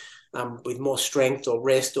be with more strength or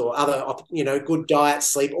rest or other, good diet,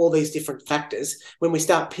 sleep, all these different factors. When we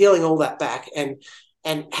start peeling all that back and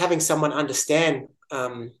having someone understand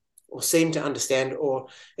or seem to understand or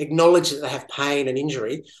acknowledge that they have pain and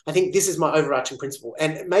injury, I think this is my overarching principle.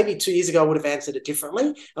 And maybe 2 years ago I would have answered it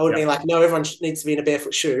differently. I would have been like, no, everyone needs to be in a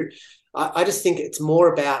barefoot shoe. I just think it's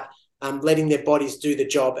more about letting their bodies do the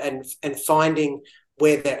job and finding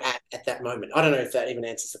where they're at that moment. I don't know if that even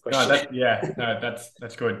answers the question.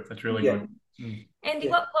 That's good. That's really good. Andy,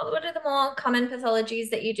 what are the more common pathologies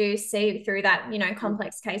that you do see through that,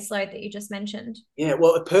 complex caseload that you just mentioned? Yeah,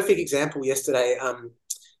 well, a perfect example yesterday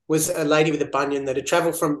was a lady with a bunion that had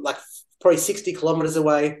travelled from probably 60 kilometres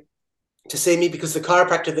away to see me, because the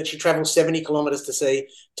chiropractor that she travelled 70 kilometres to see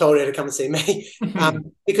told her to come and see me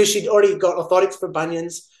because she'd already got orthotics for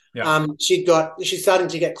bunions. Yeah. She's starting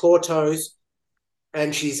to get claw toes,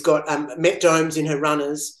 and she's got met domes in her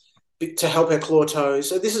runners to help her claw toes.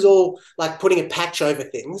 So this is all like putting a patch over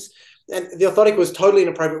things. And the orthotic was totally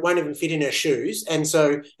inappropriate, won't even fit in her shoes. And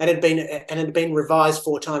so, and it had been revised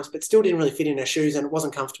 4 times, but still didn't really fit in her shoes, and it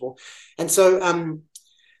wasn't comfortable. And so,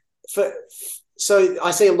 so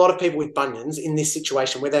I see a lot of people with bunions in this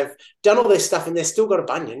situation where they've done all this stuff and they've still got a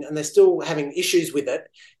bunion and they're still having issues with it.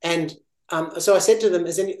 And so I said to them,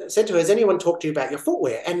 has anyone talked to you about your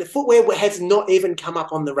footwear? And the footwear has not even come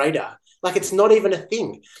up on the radar. Like, it's not even a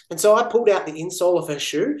thing. And so I pulled out the insole of her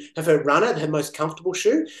shoe, of her runner, her most comfortable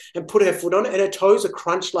shoe, and put her foot on it, and her toes are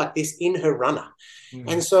crunched like this in her runner.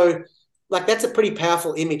 And so, like, that's a pretty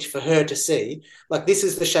powerful image for her to see. Like, this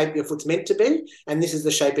is the shape your foot's meant to be, and this is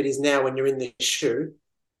the shape it is now when you're in this shoe.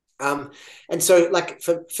 And so, like,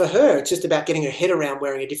 for her, it's just about getting her head around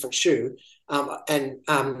wearing a different shoe, and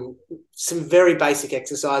some very basic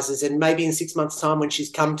exercises. And maybe in 6 months' time, when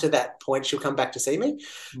she's come to that point, she'll come back to see me.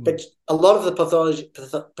 But a lot of the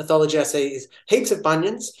pathology I see is heaps of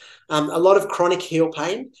bunions, a lot of chronic heel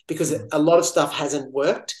pain because a lot of stuff hasn't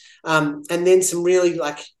worked, and then some really,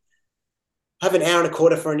 like, have an hour and a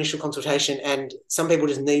quarter for initial consultation, and some people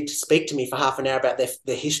just need to speak to me for half an hour about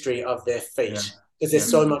their history of their feet, because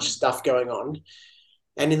there's so much stuff going on.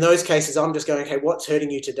 And in those cases, I'm just going, okay, what's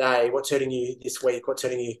hurting you today? What's hurting you this week? What's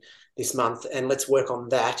hurting you this month? And let's work on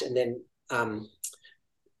that, and then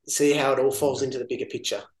see how it all falls into the bigger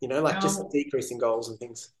picture, just decreasing goals and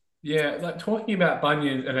things. Yeah, like talking about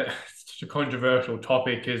bunions, and it's such a controversial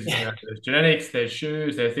topic, because there's genetics, there's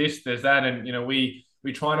shoes, there's this, there's that, and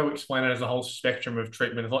we try to explain it as a whole spectrum of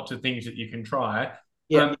treatment. There's lots of things that you can try.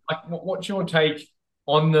 Yeah. What's your take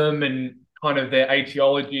on them and kind of their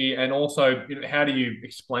etiology, and also how do you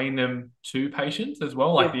explain them to patients as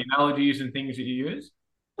well, like the analogies and things that you use?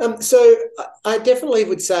 So I definitely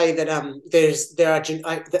would say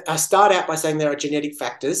that I start out by saying there are genetic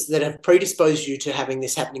factors that have predisposed you to having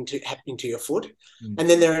this happening to your foot, and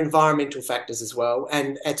then there are environmental factors as well,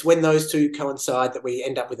 and it's when those two coincide that we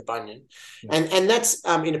end up with a bunion, and that's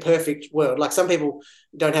in a perfect world. Like some people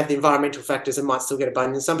don't have the environmental factors and might still get a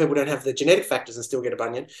bunion. Some people don't have the genetic factors and still get a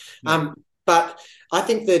bunion. But I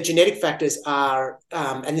think the genetic factors are,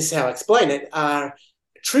 and this is how I explain it, are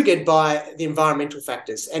triggered by the environmental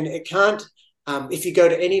factors. And it can't, if you go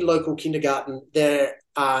to any local kindergarten, there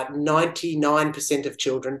are 99% of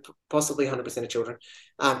children, possibly 100% of children,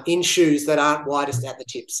 in shoes that aren't widest at the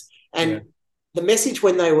tips. And the message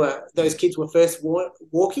when those kids were first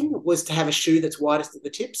walking was to have a shoe that's widest at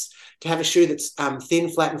the tips, to have a shoe that's thin,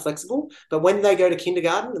 flat, and flexible. But when they go to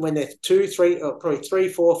kindergarten, when they're 2, 3, or probably 3,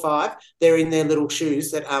 4, 5, they're in their little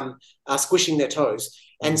shoes that are squishing their toes.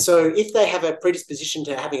 And so if they have a predisposition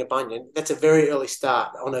to having a bunion, that's a very early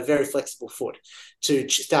start on a very flexible foot to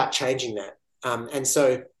start changing that. And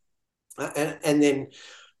then,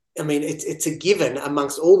 I mean, it's a given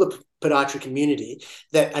amongst all the podiatry community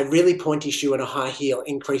that a really pointy shoe and a high heel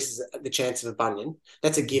increases the chance of a bunion.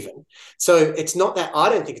 That's a given. So it's not that, I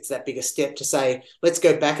don't think it's that big a step to say, let's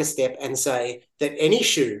go back a step and say that any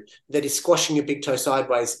shoe that is squashing your big toe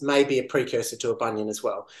sideways may be a precursor to a bunion as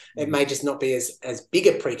well. It may just not be as big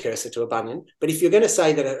a precursor to a bunion. But if you're going to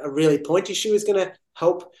say that a really pointy shoe is going to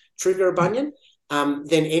help trigger a bunion,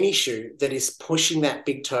 then any shoe that is pushing that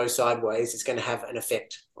big toe sideways is going to have an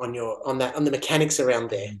effect on the mechanics around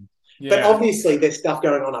there. Yeah. But obviously there's stuff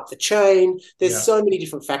going on up the chain. There's so many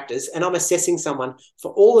different factors, and I'm assessing someone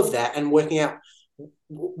for all of that and working out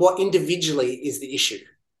what individually is the issue.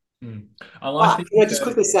 I like. Can I just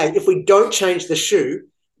quickly say, if we don't change the shoe,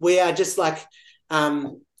 we are just like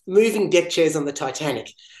moving deck chairs on the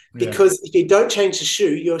Titanic. Because if you don't change the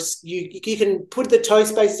shoe, you can put the toe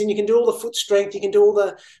spaces in, you can do all the foot strength, you can do all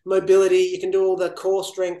the mobility, you can do all the core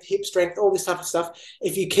strength, hip strength, all this type of stuff.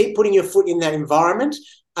 If you keep putting your foot in that environment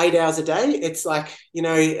 8 hours a day, it's like,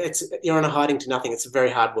 you're on a hiding to nothing. It's very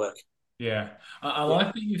hard work. Yeah. I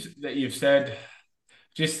like that you've said,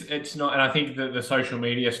 just it's not, and I think that the social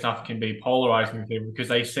media stuff can be polarizing for people because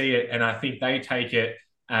they see it and I think they take it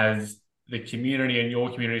as the community and your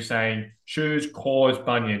community saying shoes cause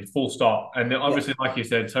bunion, full stop. And then obviously, like you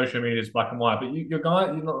said, social media is black and white, but you're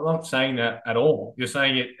not saying that at all. You're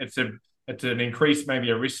saying it's an increase,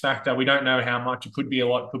 maybe a risk factor. We don't know how much. It could be a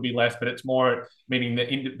lot, could be less, but it's more meaning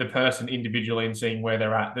the person individually and seeing where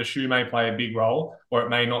they're at. The shoe may play a big role or it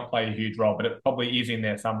may not play a huge role, but it probably is in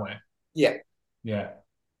there somewhere. Yeah. Yeah.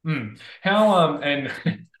 How, and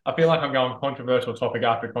I feel like I'm going controversial topic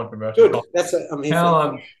after controversial topic. That's what I'm here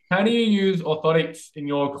for. How do you use orthotics in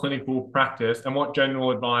your clinical practice and what general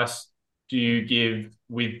advice do you give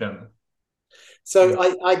with them? So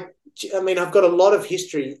I mean, I've got a lot of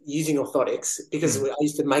history using orthotics because I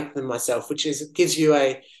used to make them myself, which gives you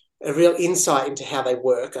a real insight into how they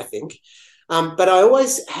work, I think. But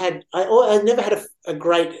I never had a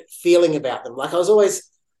great feeling about them. Like I was always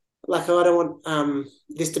like, I don't want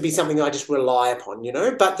this to be something I just rely upon,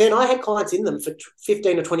 But then I had clients in them for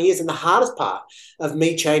 15 or 20 years. And the hardest part of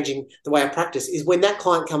me changing the way I practice is when that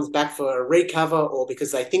client comes back for a recover or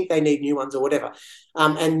because they think they need new ones or whatever.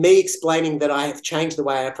 And me explaining that I have changed the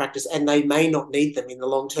way I practice and they may not need them in the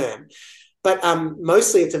long term. But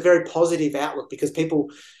mostly it's a very positive outlook because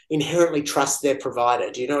people inherently trust their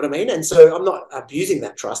provider. Do you know what I mean? And so I'm not abusing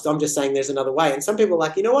that trust. I'm just saying there's another way. And some people are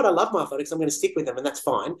like, you know what? I love my orthotics. I'm going to stick with them and that's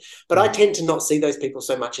fine. But I tend to not see those people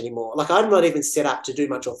so much anymore. Like I'm not even set up to do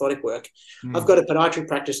much orthotic work. I've got a podiatry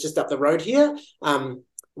practice just up the road here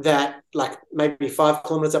that like maybe 5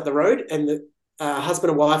 kilometers up the road. And the husband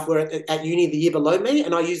and wife were at uni the year below me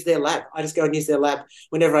and I use their lab. I just go and use their lab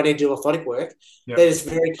whenever I need to do orthotic work. Yep. They just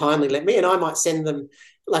very kindly let me, and I might send them,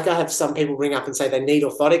 like I have some people ring up and say they need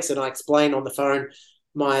orthotics and I explain on the phone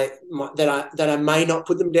that I may not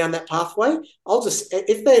put them down that pathway. I'll just,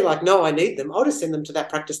 if they're like, no, I need them, I'll just send them to that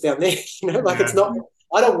practice down there. It's not,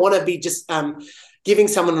 I don't want to be just giving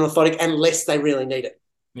someone an orthotic unless they really need it.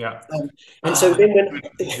 Yeah. And so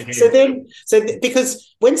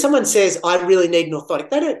because when someone says I really need an orthotic,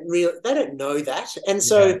 they don't know that. And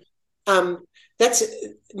so that's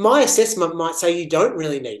my assessment might say you don't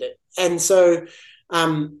really need it. And so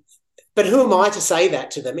but who am I to say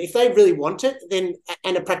that to them? If they really want it, then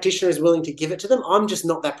and a practitioner is willing to give it to them, I'm just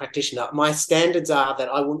not that practitioner. My standards are that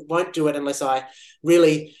I won't do it unless I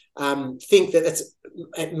really think that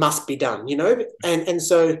it must be done, And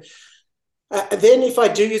so Then if I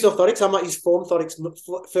do use orthotics, I might use form orthotics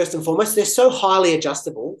first and foremost. They're so highly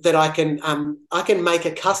adjustable that I can make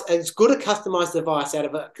as good a customized device out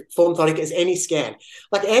of a form orthotic as any scan.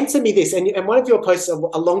 Like, answer me this, and one of your posts a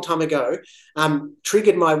long time ago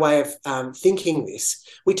triggered my way of thinking this.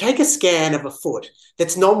 We take a scan of a foot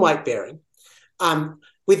that's non-weight bearing,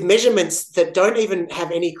 with measurements that don't even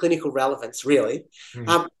have any clinical relevance, really.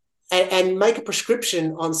 And make a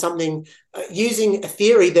prescription on something using a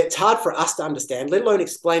theory that's hard for us to understand, let alone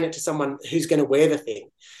explain it to someone who's going to wear the thing,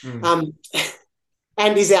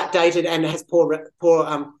 and is outdated and has poor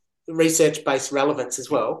research-based relevance as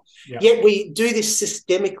well. Yet we do this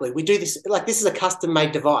systemically. We do this like this is a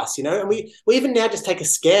custom-made device, and we even now just take a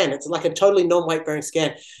scan. It's like a totally non-weight-bearing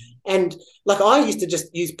scan. And like, I used to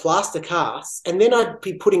just use plaster casts, and then I'd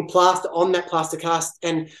be putting plaster on that plaster cast,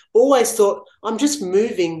 and always thought, I'm just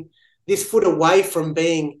moving this foot away from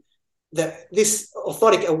being this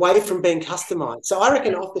orthotic away from being customized. So I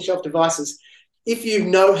reckon off-the-shelf devices, if you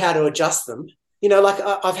know how to adjust them, like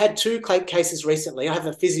I've had 2 cases recently. I have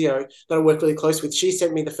a physio that I work really close with. She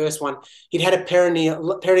sent me the first one. He'd had a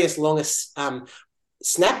peroneus longus,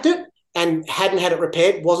 snapped it and hadn't had it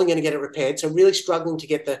repaired, wasn't going to get it repaired. So really struggling to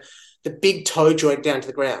get the big toe joint down to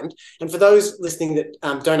the ground. And for those listening that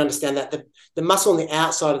don't understand that, the muscle on the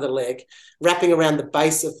outside of the leg wrapping around the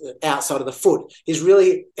base of the outside of the foot is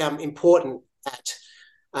really important at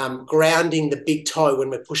grounding the big toe when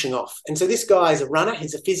we're pushing off. And so this guy is a runner,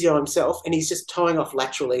 he's a physio himself, and he's just toeing off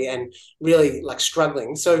laterally and really like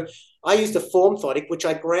struggling. So I used a form orthotic, which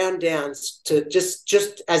I ground down to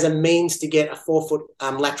just as a means to get a 4-foot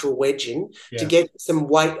lateral wedge in, to get some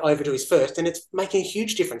weight over to his first. And it's making a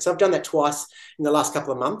huge difference. I've done that twice in the last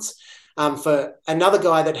couple of months. For another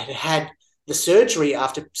guy that had the surgery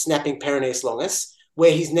after snapping peroneus longus,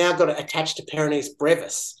 where he's now got it attached to peroneus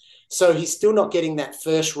brevis. So he's still not getting that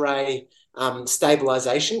first ray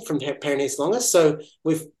stabilization from peroneus longus. So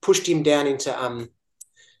we've pushed him down into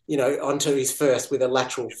onto his first with a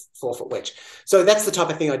lateral 4-foot wedge. So that's the type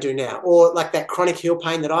of thing I do now. Or like that chronic heel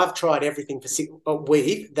pain that I've tried everything for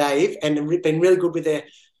they've and been really good with their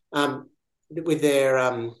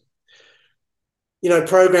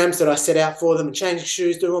programs that I set out for them, and changing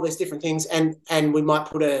shoes, doing all these different things. And we might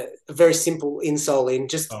put a very simple insole in,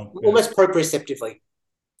 just almost proprioceptively.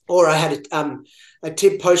 Or I had a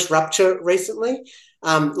tib post rupture recently.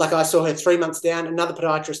 Like, I saw her 3 months down. Another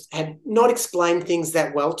podiatrist had not explained things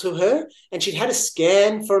that well to her, and she'd had a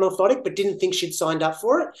scan for an orthotic but didn't think she'd signed up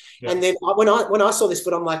for it. Yeah. And then when I saw this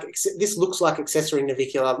foot, I'm like, this looks like accessory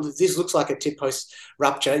navicular. This looks like a tib post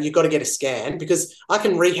rupture. You've got to get a scan, because I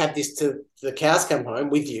can rehab this to the cows come home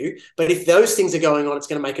with you. But if those things are going on, it's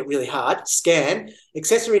going to make it really hard. Scan,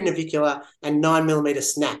 accessory navicular, and 9mm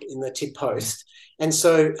snap in the tib post. And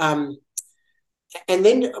so, and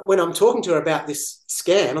then when I'm talking to her about this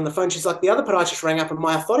scan on the phone, she's like, the other podiatrist rang up and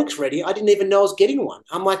my orthotic's ready. I didn't even know I was getting one.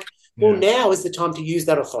 I'm like, well, now is the time to use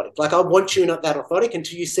that orthotic. Like, I want you not that orthotic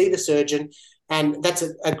until you see the surgeon. And that's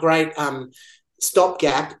a great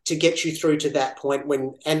stopgap to get you through to that point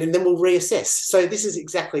and then we'll reassess. So this is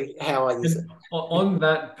exactly how I use it. On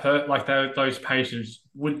that, those patients,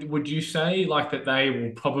 would you say like that they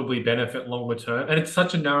will probably benefit longer term? And it's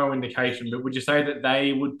such a narrow indication, but would you say that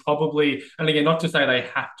they would probably, and again, not to say they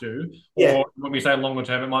have to, or when we say longer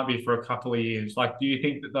term, it might be for a couple of years. Like, do you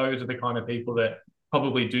think that those are the kind of people that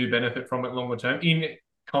probably do benefit from it longer term in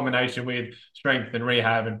combination with strength and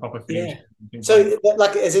rehab and proper fitness? Yeah. So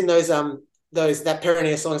like as in that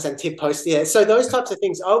peroneus longus and tib post, so those types of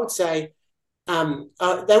things, I would say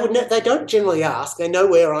they don't generally ask. They know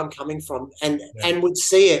where I'm coming from and would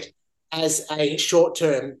see it as a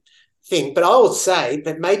short-term thing. But I would say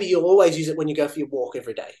that maybe you'll always use it when you go for your walk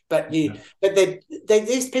every day. But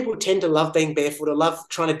these people tend to love being barefoot or love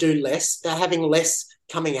trying to do less. They're having less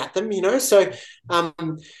coming at them, So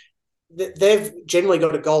they've generally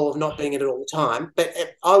got a goal of not being in it all the time. But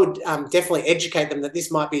I would definitely educate them that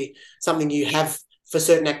this might be something you have for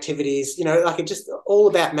certain activities, like it's just all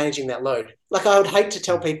about managing that load. Like, I would hate to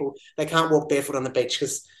tell people they can't walk barefoot on the beach,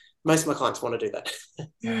 because most of my clients want to do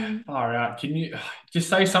that. All right. Can you just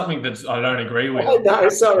say something that I don't agree with? Oh, no,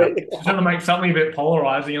 sorry. I'm trying to make something a bit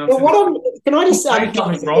polarizing. Can I just say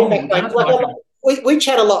something wrong? We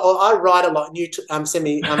chat a lot, or I write a lot, and you send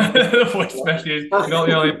me. Especially, you're not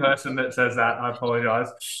the only person that says that. I apologise.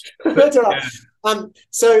 That's all right.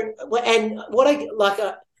 And what I like,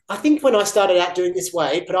 I think when I started out doing this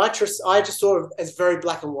way, podiatrists, I just saw it as very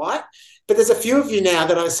black and white. But there's a few of you now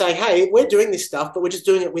that I say, hey, we're doing this stuff, but we're just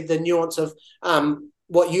doing it with the nuance of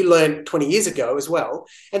what you learned 20 years ago as well.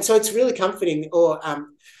 And so it's really comforting, or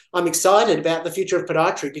I'm excited about the future of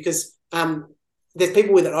podiatry, because there's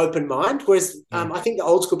people with an open mind, whereas I think the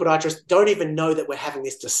old school podiatrists don't even know that we're having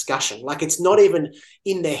this discussion. Like, it's not even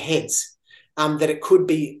in their heads that it could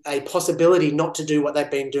be a possibility not to do what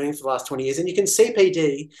they've been doing for the last 20 years. And you can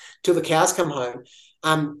CPD till the cows come home.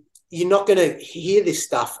 You're not going to hear this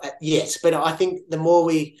stuff yet, but I think the more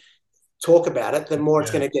we talk about it, the more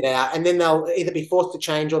it's going to get out, and then they'll either be forced to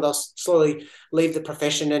change or they'll slowly leave the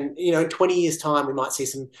profession. And in 20 years' time, we might see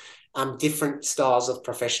some different styles of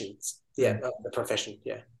professions. The profession.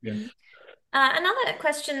 Another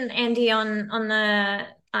question, Andy, on the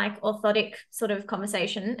orthotic sort of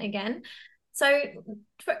conversation again. So,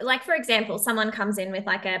 for example, someone comes in with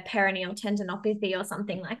like a peroneal tendinopathy or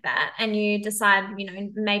something like that, and you decide,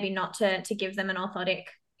 maybe not to give them an orthotic.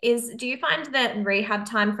 Do you find that rehab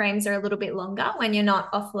timeframes are a little bit longer when you're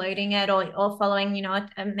not offloading it or following,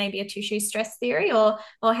 maybe a tissue stress theory, or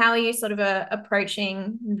how are you sort of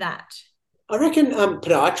approaching that? I reckon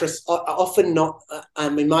podiatrists are often not,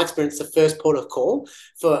 in my experience, the first port of call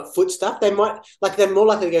for foot stuff. They're more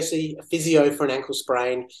likely to go see a physio for an ankle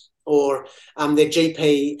sprain or their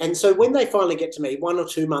GP. And so when they finally get to me 1 or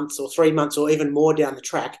 2 months or 3 months or even more down the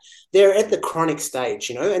track, they're at the chronic stage,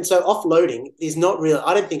 and so offloading is not really,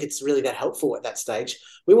 I don't think it's really that helpful at that stage.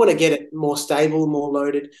 We want to get it more stable, more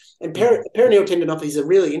loaded. And peroneal tendinopathies are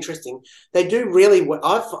really interesting. They do really what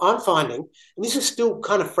I'm finding, and this is still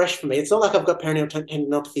kind of fresh for me. It's not like I've got peroneal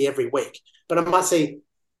tendinopathy every week, but I might see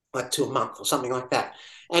like 2 a month or something like that.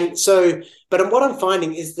 And so, but what I'm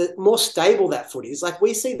finding is that more stable that foot is. Like,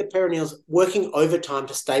 we see the peroneals working overtime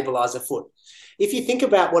to stabilize a foot. If you think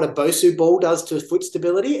about what a Bosu ball does to foot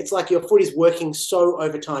stability, it's like your foot is working so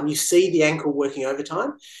overtime. You see the ankle working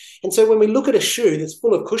overtime. And so when we look at a shoe that's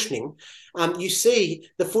full of cushioning, you see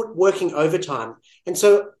the foot working overtime. And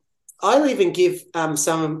so I'll even give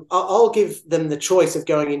I'll give them the choice of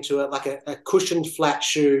going into a cushioned flat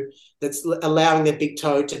shoe that's allowing their big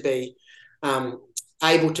toe to be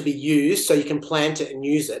able to be used, so you can plant it and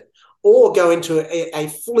use it, or go into a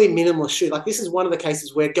fully minimalist shoe. Like, this is one of the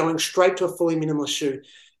cases where going straight to a fully minimalist shoe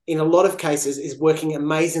in a lot of cases is working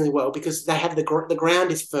amazingly well, because they have the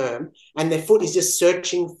ground is firm and their foot is just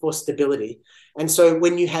searching for stability. And so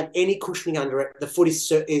when you have any cushioning under it, the foot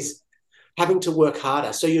is having to work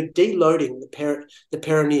harder. So you're deloading the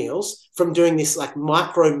peroneals from doing this like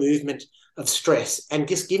micro movement of stress and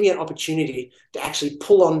just giving it an opportunity to actually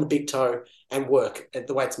pull on the big toe and work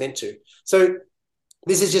the way it's meant to. So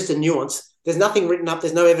this is just a nuance. There's nothing written up.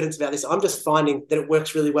 There's no evidence about this. I'm just finding that it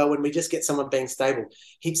works really well when we just get someone being stable.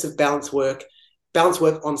 Heaps of balance work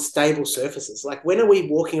on stable surfaces. Like, when are we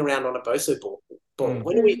walking around on a Bosu ball?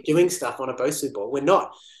 When are we doing stuff on a Bosu ball? We're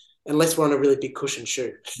not, unless we're on a really big cushion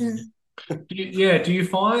shoe. Do you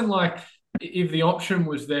find, like, if the option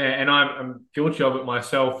was there, and I'm guilty of it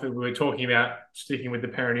myself, we were talking about sticking with the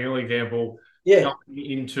peroneal example,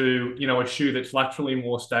 into a shoe that's laterally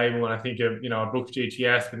more stable, and I think of a Brooks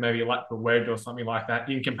GTS with maybe a lateral wedge or something like that,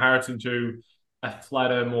 in comparison to a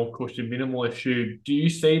flatter, more cushioned minimalist shoe. Do you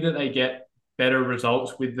see that they get better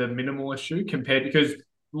results with the minimalist shoe because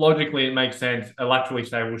logically it makes sense, a laterally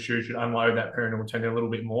stable shoe should unload that peroneal tendon a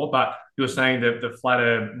little bit more, but you're saying that the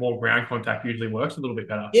flatter, more ground contact usually works a little bit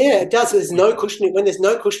better? Yeah, it does. There's no cushioning. When there's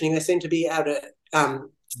no cushioning, they seem to be able to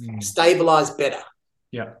stabilize better.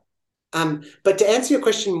 Yeah. But to answer your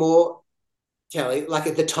question more, Kelly, like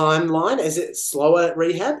at the timeline, is it slower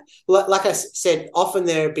rehab? Like I said, often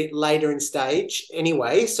they're a bit later in stage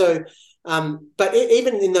anyway. So, but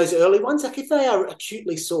even in those early ones, like if they are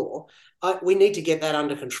acutely sore, we need to get that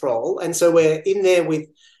under control. And so we're in there with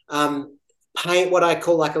pain, what I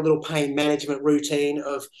call like a little pain management routine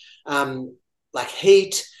of like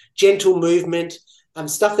heat, gentle movement,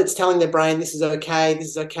 stuff that's telling their brain this is okay,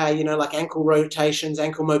 like ankle rotations,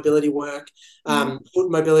 ankle mobility work,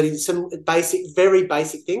 foot mobility, some very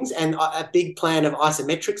basic things, and a big plan of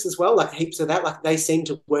isometrics as well, like heaps of that. Like, they seem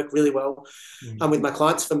to work really well with my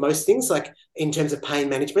clients for most things, like in terms of pain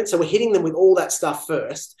management. So we're hitting them with all that stuff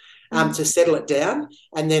first to settle it down,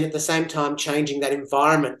 and then at the same time changing that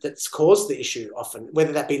environment that's caused the issue often,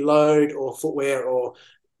 whether that be load or footwear or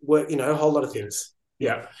work, a whole lot of things.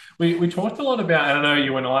 Yeah, we talked a lot about, and I know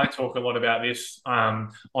you and I talk a lot about this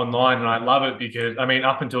online, and I love it because, I mean,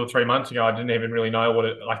 up until 3 months ago, I didn't even really know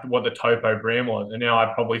what the Topo brand was, and now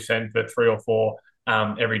I probably send for 3 or 4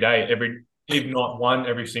 every day, if not one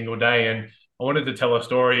every single day. And I wanted to tell a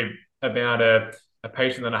story about a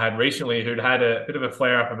patient that I had recently who'd had a bit of a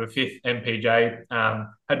flare-up of a 5th MPJ,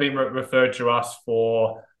 had been referred to us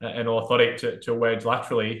for an orthotic to wedge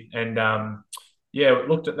laterally, and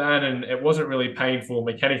looked at that, and it wasn't really painful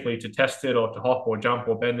mechanically to test it or to hop or jump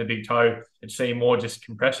or bend the big toe. It seemed more just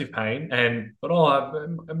compressive pain, and thought,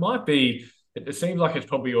 it might be it seems like it's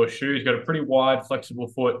probably your shoe. You've got a pretty wide, flexible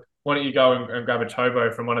foot. Why don't you go and grab a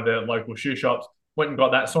Tobo from one of the local shoe shops? Went and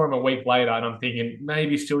got that. Saw him a week later, and I'm thinking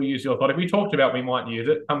maybe still use your thought. If we talked about we might use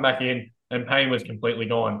it, come back in, and pain was completely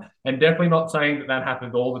gone. And definitely not saying that that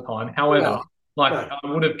happens all the time. However, No, like no.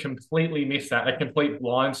 I would have completely missed that, a complete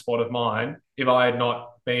blind spot of mine, if I had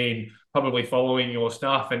not been probably following your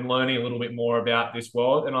stuff and learning a little bit more about this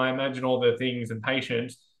world. And I imagine all the things and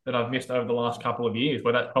patience that I've missed over the last couple of years,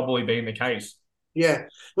 where that's probably been the case. Yeah.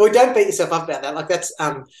 Well, don't beat yourself up about that. Like that's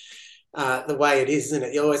the way it is, isn't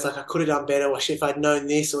it? You're always like, I could have done better. Or if I'd known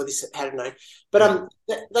this or this, had known. But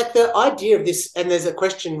like the idea of this, and there's a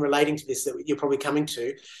question relating to this that you're probably coming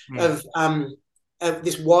to, of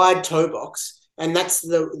this wide toe box, and that's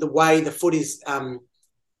the way the foot is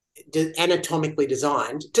anatomically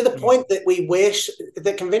designed, to the point that we wear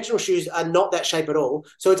that conventional shoes are not that shape at all.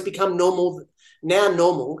 So it's become normal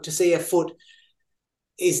to see a foot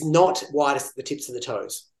is not wide as the tips of the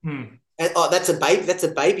toes. And that's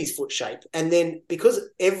a baby's foot shape. And then because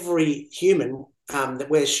every human that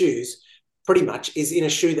wears shoes pretty much is in a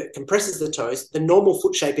shoe that compresses the toes, the normal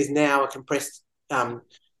foot shape is now a compressed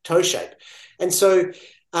toe shape. And so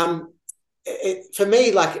for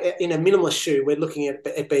me, like in a minimalist shoe, we're looking at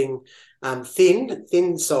it being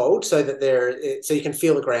thin soled so that so you can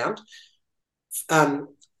feel the ground.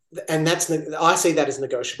 And I see that as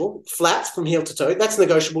negotiable. Flats from heel to toe, that's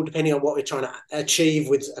negotiable depending on what we're trying to achieve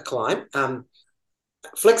with a client.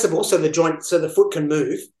 Flexible, so the foot can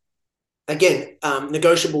move. Again,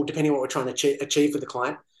 negotiable depending on what we're trying to achieve with the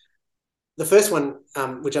client. The first one,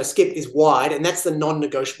 which I skipped, is wide, and that's the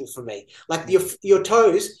non-negotiable for me. Like your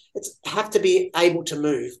toes, have to be able to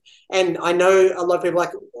move. And I know a lot of people are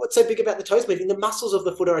like, what's so big about the toes moving? The muscles of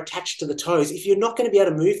the foot are attached to the toes. If you're not going to be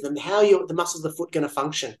able to move them, how are the muscles of the foot going to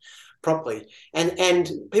function properly? And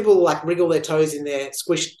people like wriggle their toes in there,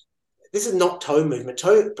 squish. This is not toe movement.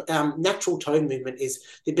 Natural toe movement is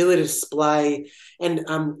the ability to splay. And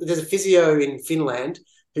there's a physio in Finland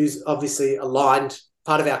who's obviously aligned,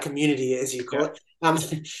 part of our community, as you call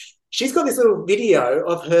it. She's got this little video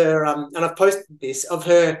of her, and I've posted this, of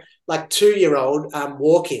her like 2-year-old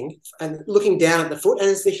walking and looking down at the foot. And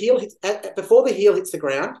as the heel before the heel hits the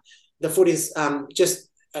ground, the foot is just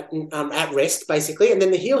at rest, basically. And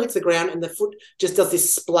then the heel hits the ground and the foot just does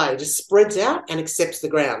this splay, just spreads out and accepts the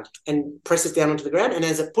ground and presses down onto the ground. And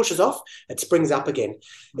as it pushes off, it springs up again.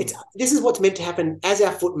 This is what's meant to happen as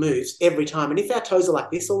our foot moves every time. And if our toes are like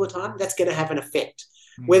this all the time, that's going to have an effect.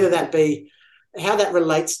 Whether that be how that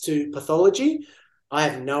relates to pathology, I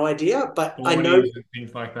have no idea, but I know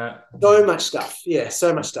things like that. So much stuff. Yeah,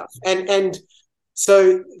 so much stuff. And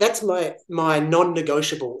so that's my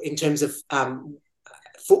non-negotiable in terms of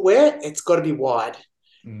footwear. It's got to be wide,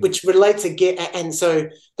 which relates again. And so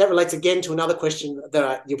that relates again to another question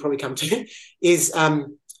that you'll probably come to is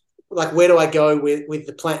like, where do I go with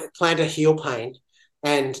the plantar heel pain?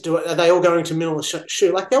 And are they all going to minimalist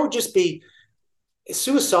shoe? Like, that would just be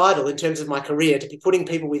suicidal in terms of my career to be putting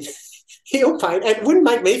people with heel pain. And it wouldn't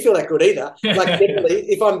make me feel that good either. Like, definitely,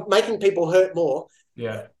 if I'm making people hurt more.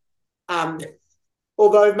 Yeah.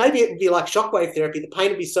 Although maybe it would be like shockwave therapy. The pain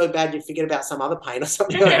would be so bad you'd forget about some other pain or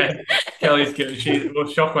something. Yeah. Kelly's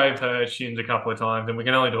shockwave her shins a couple of times, and we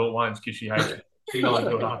can only do it once because she hates it. She can only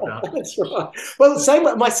do it after. That's right. Well, same.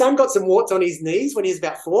 My son got some warts on his knees when he was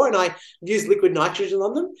about 4, and I used liquid nitrogen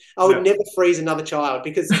on them. I would never freeze another child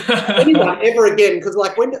because anyone ever again. Because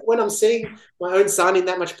like when I'm seeing my own son in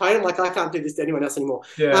that much pain, I'm like, I can't do this to anyone else anymore.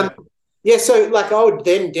 Yeah. So like I would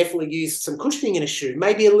then definitely use some cushioning in a shoe,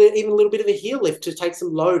 maybe even a little bit of a heel lift to take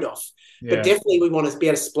some load off. Yeah. But definitely we want to be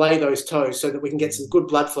able to splay those toes so that we can get some good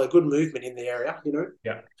blood flow, good movement in the area, you know?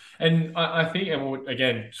 Yeah. And I think, and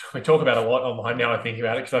again, we talk about a lot online now, I think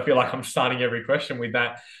about it, because I feel like I'm starting every question with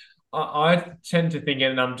that. I tend to think,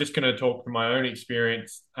 and I'm just going to talk from my own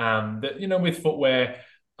experience, that, you know, with footwear,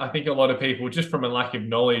 I think a lot of people, just from a lack of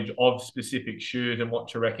knowledge of specific shoes and what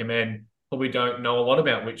to recommend, probably don't know a lot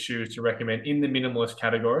about which shoes to recommend in the minimalist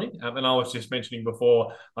category. And I was just mentioning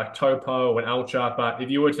before, like Topo and Ultra, but if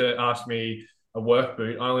you were to ask me a work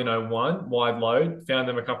boot, I only know one, Wide Load, found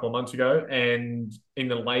them a couple of months ago. And in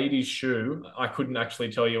the ladies' shoe, I couldn't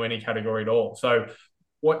actually tell you any category at all. So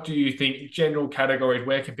what do you think, general categories,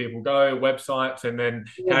 where can people go, websites, and then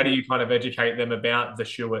how do you kind of educate them about the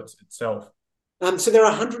shoe itself? So there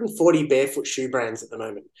are 140 barefoot shoe brands at the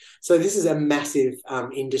moment. So this is a massive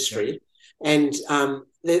industry. Yeah. And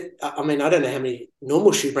I mean, I don't know how many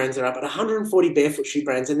normal shoe brands there are, but 140 barefoot shoe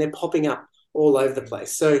brands, and they're popping up all over the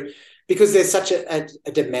place. So because there's such a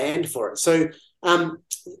demand for it. So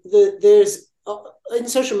there's in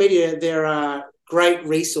social media, there are great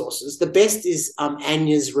resources. The best is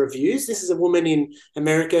Anya's Reviews. This is a woman in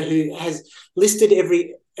America who has listed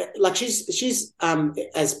every, like she's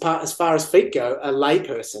as far as feet go, a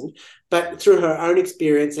layperson, but through her own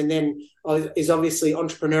experience, and then is obviously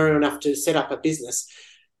entrepreneurial enough to set up a business,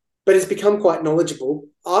 but has become quite knowledgeable.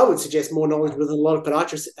 I would suggest more knowledgeable than a lot of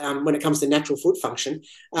podiatrists when it comes to natural foot function.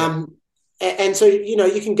 And so,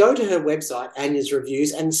 you can go to her website, Anya's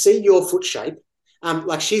Reviews, and see your foot shape.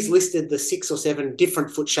 Like she's listed the 6 or 7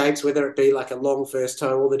 different foot shapes, whether it be like a long first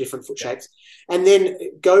toe, all the different foot shapes, and then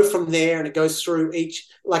go from there, and it goes through each,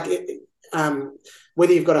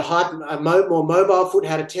 whether you've got a more mobile foot,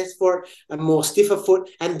 how to test for it, a more stiffer foot,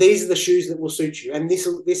 and these are the shoes that will suit you. And this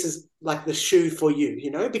is like the shoe for you,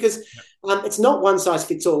 because it's not one size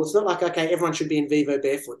fits all. It's not like, okay, everyone should be in Vivo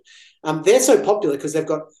barefoot. They're so popular because they've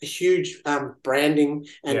got a huge branding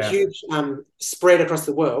and huge spread across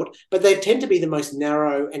the world, but they tend to be the most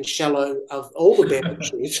narrow and shallow of all the barefoot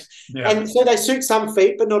shoes. And so they suit some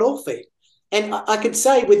feet, but not all feet. And I could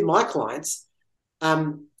say with my clients,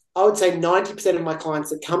 I would say 90% of my clients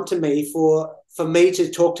that come to me for me to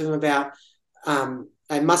talk to them about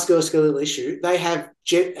a musculoskeletal issue, they have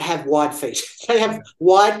wide feet. They have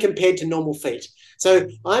wide compared to normal feet. So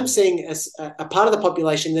I'm seeing a part of the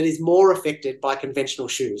population that is more affected by conventional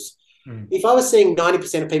shoes. If I was seeing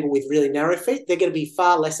 90% of people with really narrow feet, they're going to be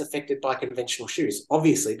far less affected by conventional shoes,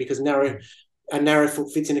 obviously, because a narrow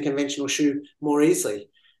foot fits in a conventional shoe more easily.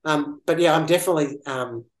 But yeah, I'm definitely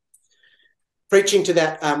preaching to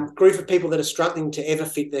that group of people that are struggling to ever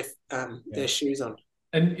fit their shoes on.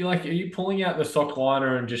 And are you pulling out the sock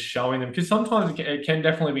liner and just showing them? Because sometimes it can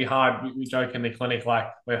definitely be hard. We joke in the clinic, like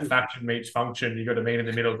where fashion meets function, you've got to meet in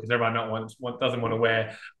the middle because everyone doesn't want to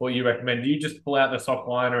wear what you recommend. Do you just pull out the sock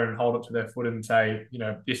liner and hold it to their foot and say,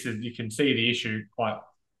 you can see the issue quite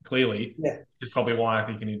clearly. Yeah. It's probably why I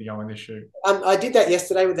think you need to go in this shoe. I did that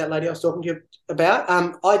yesterday with that lady I was talking to you about.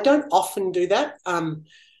 I don't often do that.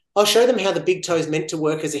 I'll show them how the big toe is meant to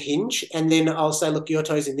work as a hinge, and then I'll say, look, your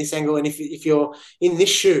toe's in this angle, and if you're in this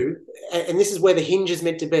shoe, and this is where the hinge is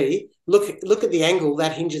meant to be, look at the angle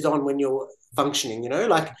that hinges on when you're functioning,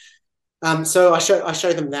 so I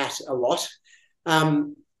show them that a lot.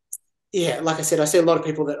 Like I said, I see a lot of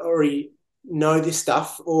people that already know this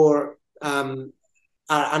stuff or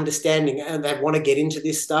are understanding, and they want to get into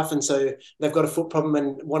this stuff, and so they've got a foot problem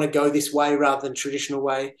and want to go this way rather than traditional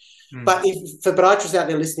way. But for podiatrists out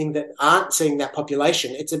there listening that aren't seeing that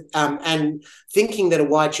population, it's and thinking that a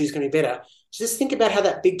wide shoe is going to be better, just think about how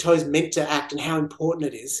that big toe is meant to act and how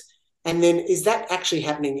important it is. And then is that actually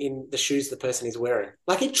happening in the shoes the person is wearing?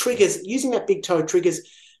 Like it triggers, using that big toe triggers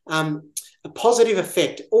a positive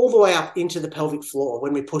effect all the way up into the pelvic floor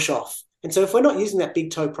when we push off. And so if we're not using that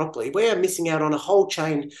big toe properly, we are missing out on a whole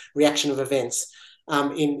chain reaction of events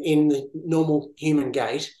in the normal human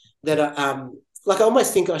gait that are I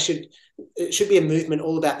almost think it should be a movement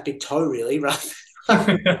all about the big toe, really, rather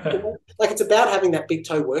than, like it's about having that big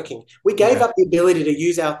toe working. We gave up the ability to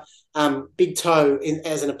use our big toe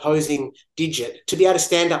as an opposing digit to be able to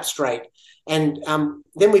stand up straight. And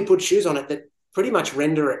then we put shoes on it that pretty much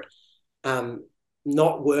render it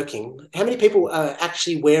not working. How many people are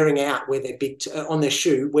actually wearing out where their on their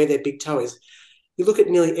shoe where their big toe is? You look at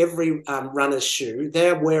nearly every runner's shoe,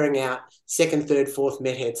 they're wearing out second, third, fourth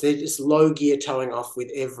met heads. They're just low gear toeing off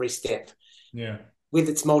with every step. Yeah. With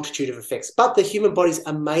its multitude of effects. But the human body's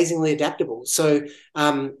amazingly adaptable. So,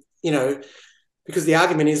 because the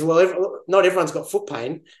argument is, well, not everyone's got foot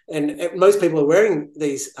pain, and most people are wearing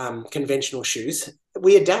these conventional shoes.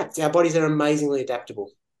 We adapt. Our bodies are amazingly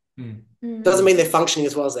adaptable. Doesn't mean they're functioning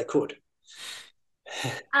as well as they could.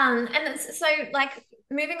 And so,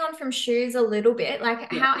 moving on from shoes a little bit,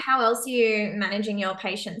 how else are you managing your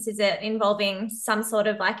patients? Is it involving some sort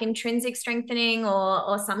of intrinsic strengthening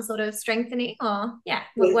or some sort of strengthening, or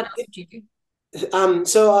what else would you do?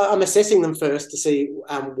 So I'm assessing them first to see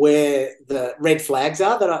where the red flags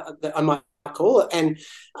are that I might call it, and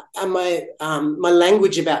my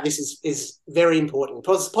language about this is very important.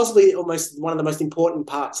 Possibly almost one of the most important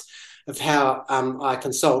parts of how I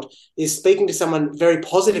consult is speaking to someone very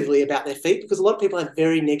positively about their feet, because a lot of people have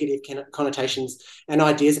very negative connotations and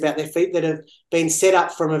ideas about their feet that have been set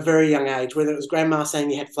up from a very young age, whether it was grandma saying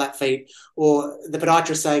you had flat feet, or the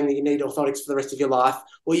podiatrist saying that you need orthotics for the rest of your life,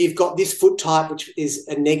 or you've got this foot type which is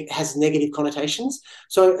has negative connotations.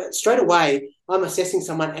 So straight away, I'm assessing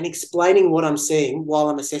someone and explaining what I'm seeing while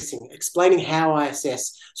I'm assessing, explaining how I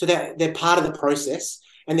assess, so that they're part of the process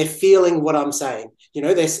and they're feeling what I'm saying.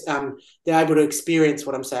 They're able to experience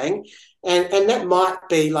what I'm saying. And that might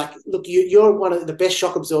be like, look, you're one of the best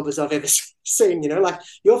shock absorbers I've ever seen, like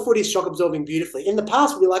your foot is shock absorbing beautifully. In the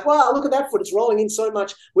past, we'd be like, wow, look at that foot. It's rolling in so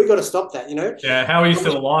much. We got to stop that, Yeah, how are you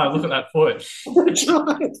still alive? Look at that foot. That's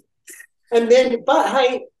right. And then, but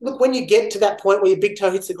hey, look, when you get to that point where your big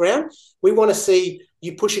toe hits the ground, we want to see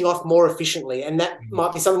you pushing off more efficiently. And that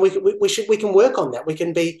might be something we can work on that. We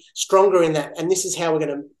can be stronger in that. And this is how we're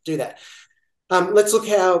going to do that. Let's look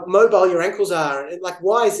how mobile your ankles are. Like,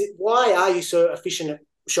 why are you so efficient at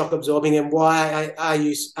shock absorbing, and why are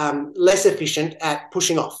you less efficient at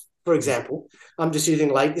pushing off, for example? I'm just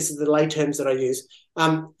using this is the lay terms that I use.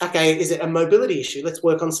 Okay, is it a mobility issue? Let's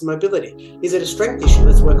work on some mobility. Is it a strength issue?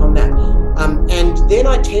 Let's work on that. And then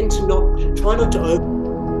I tend to try not to over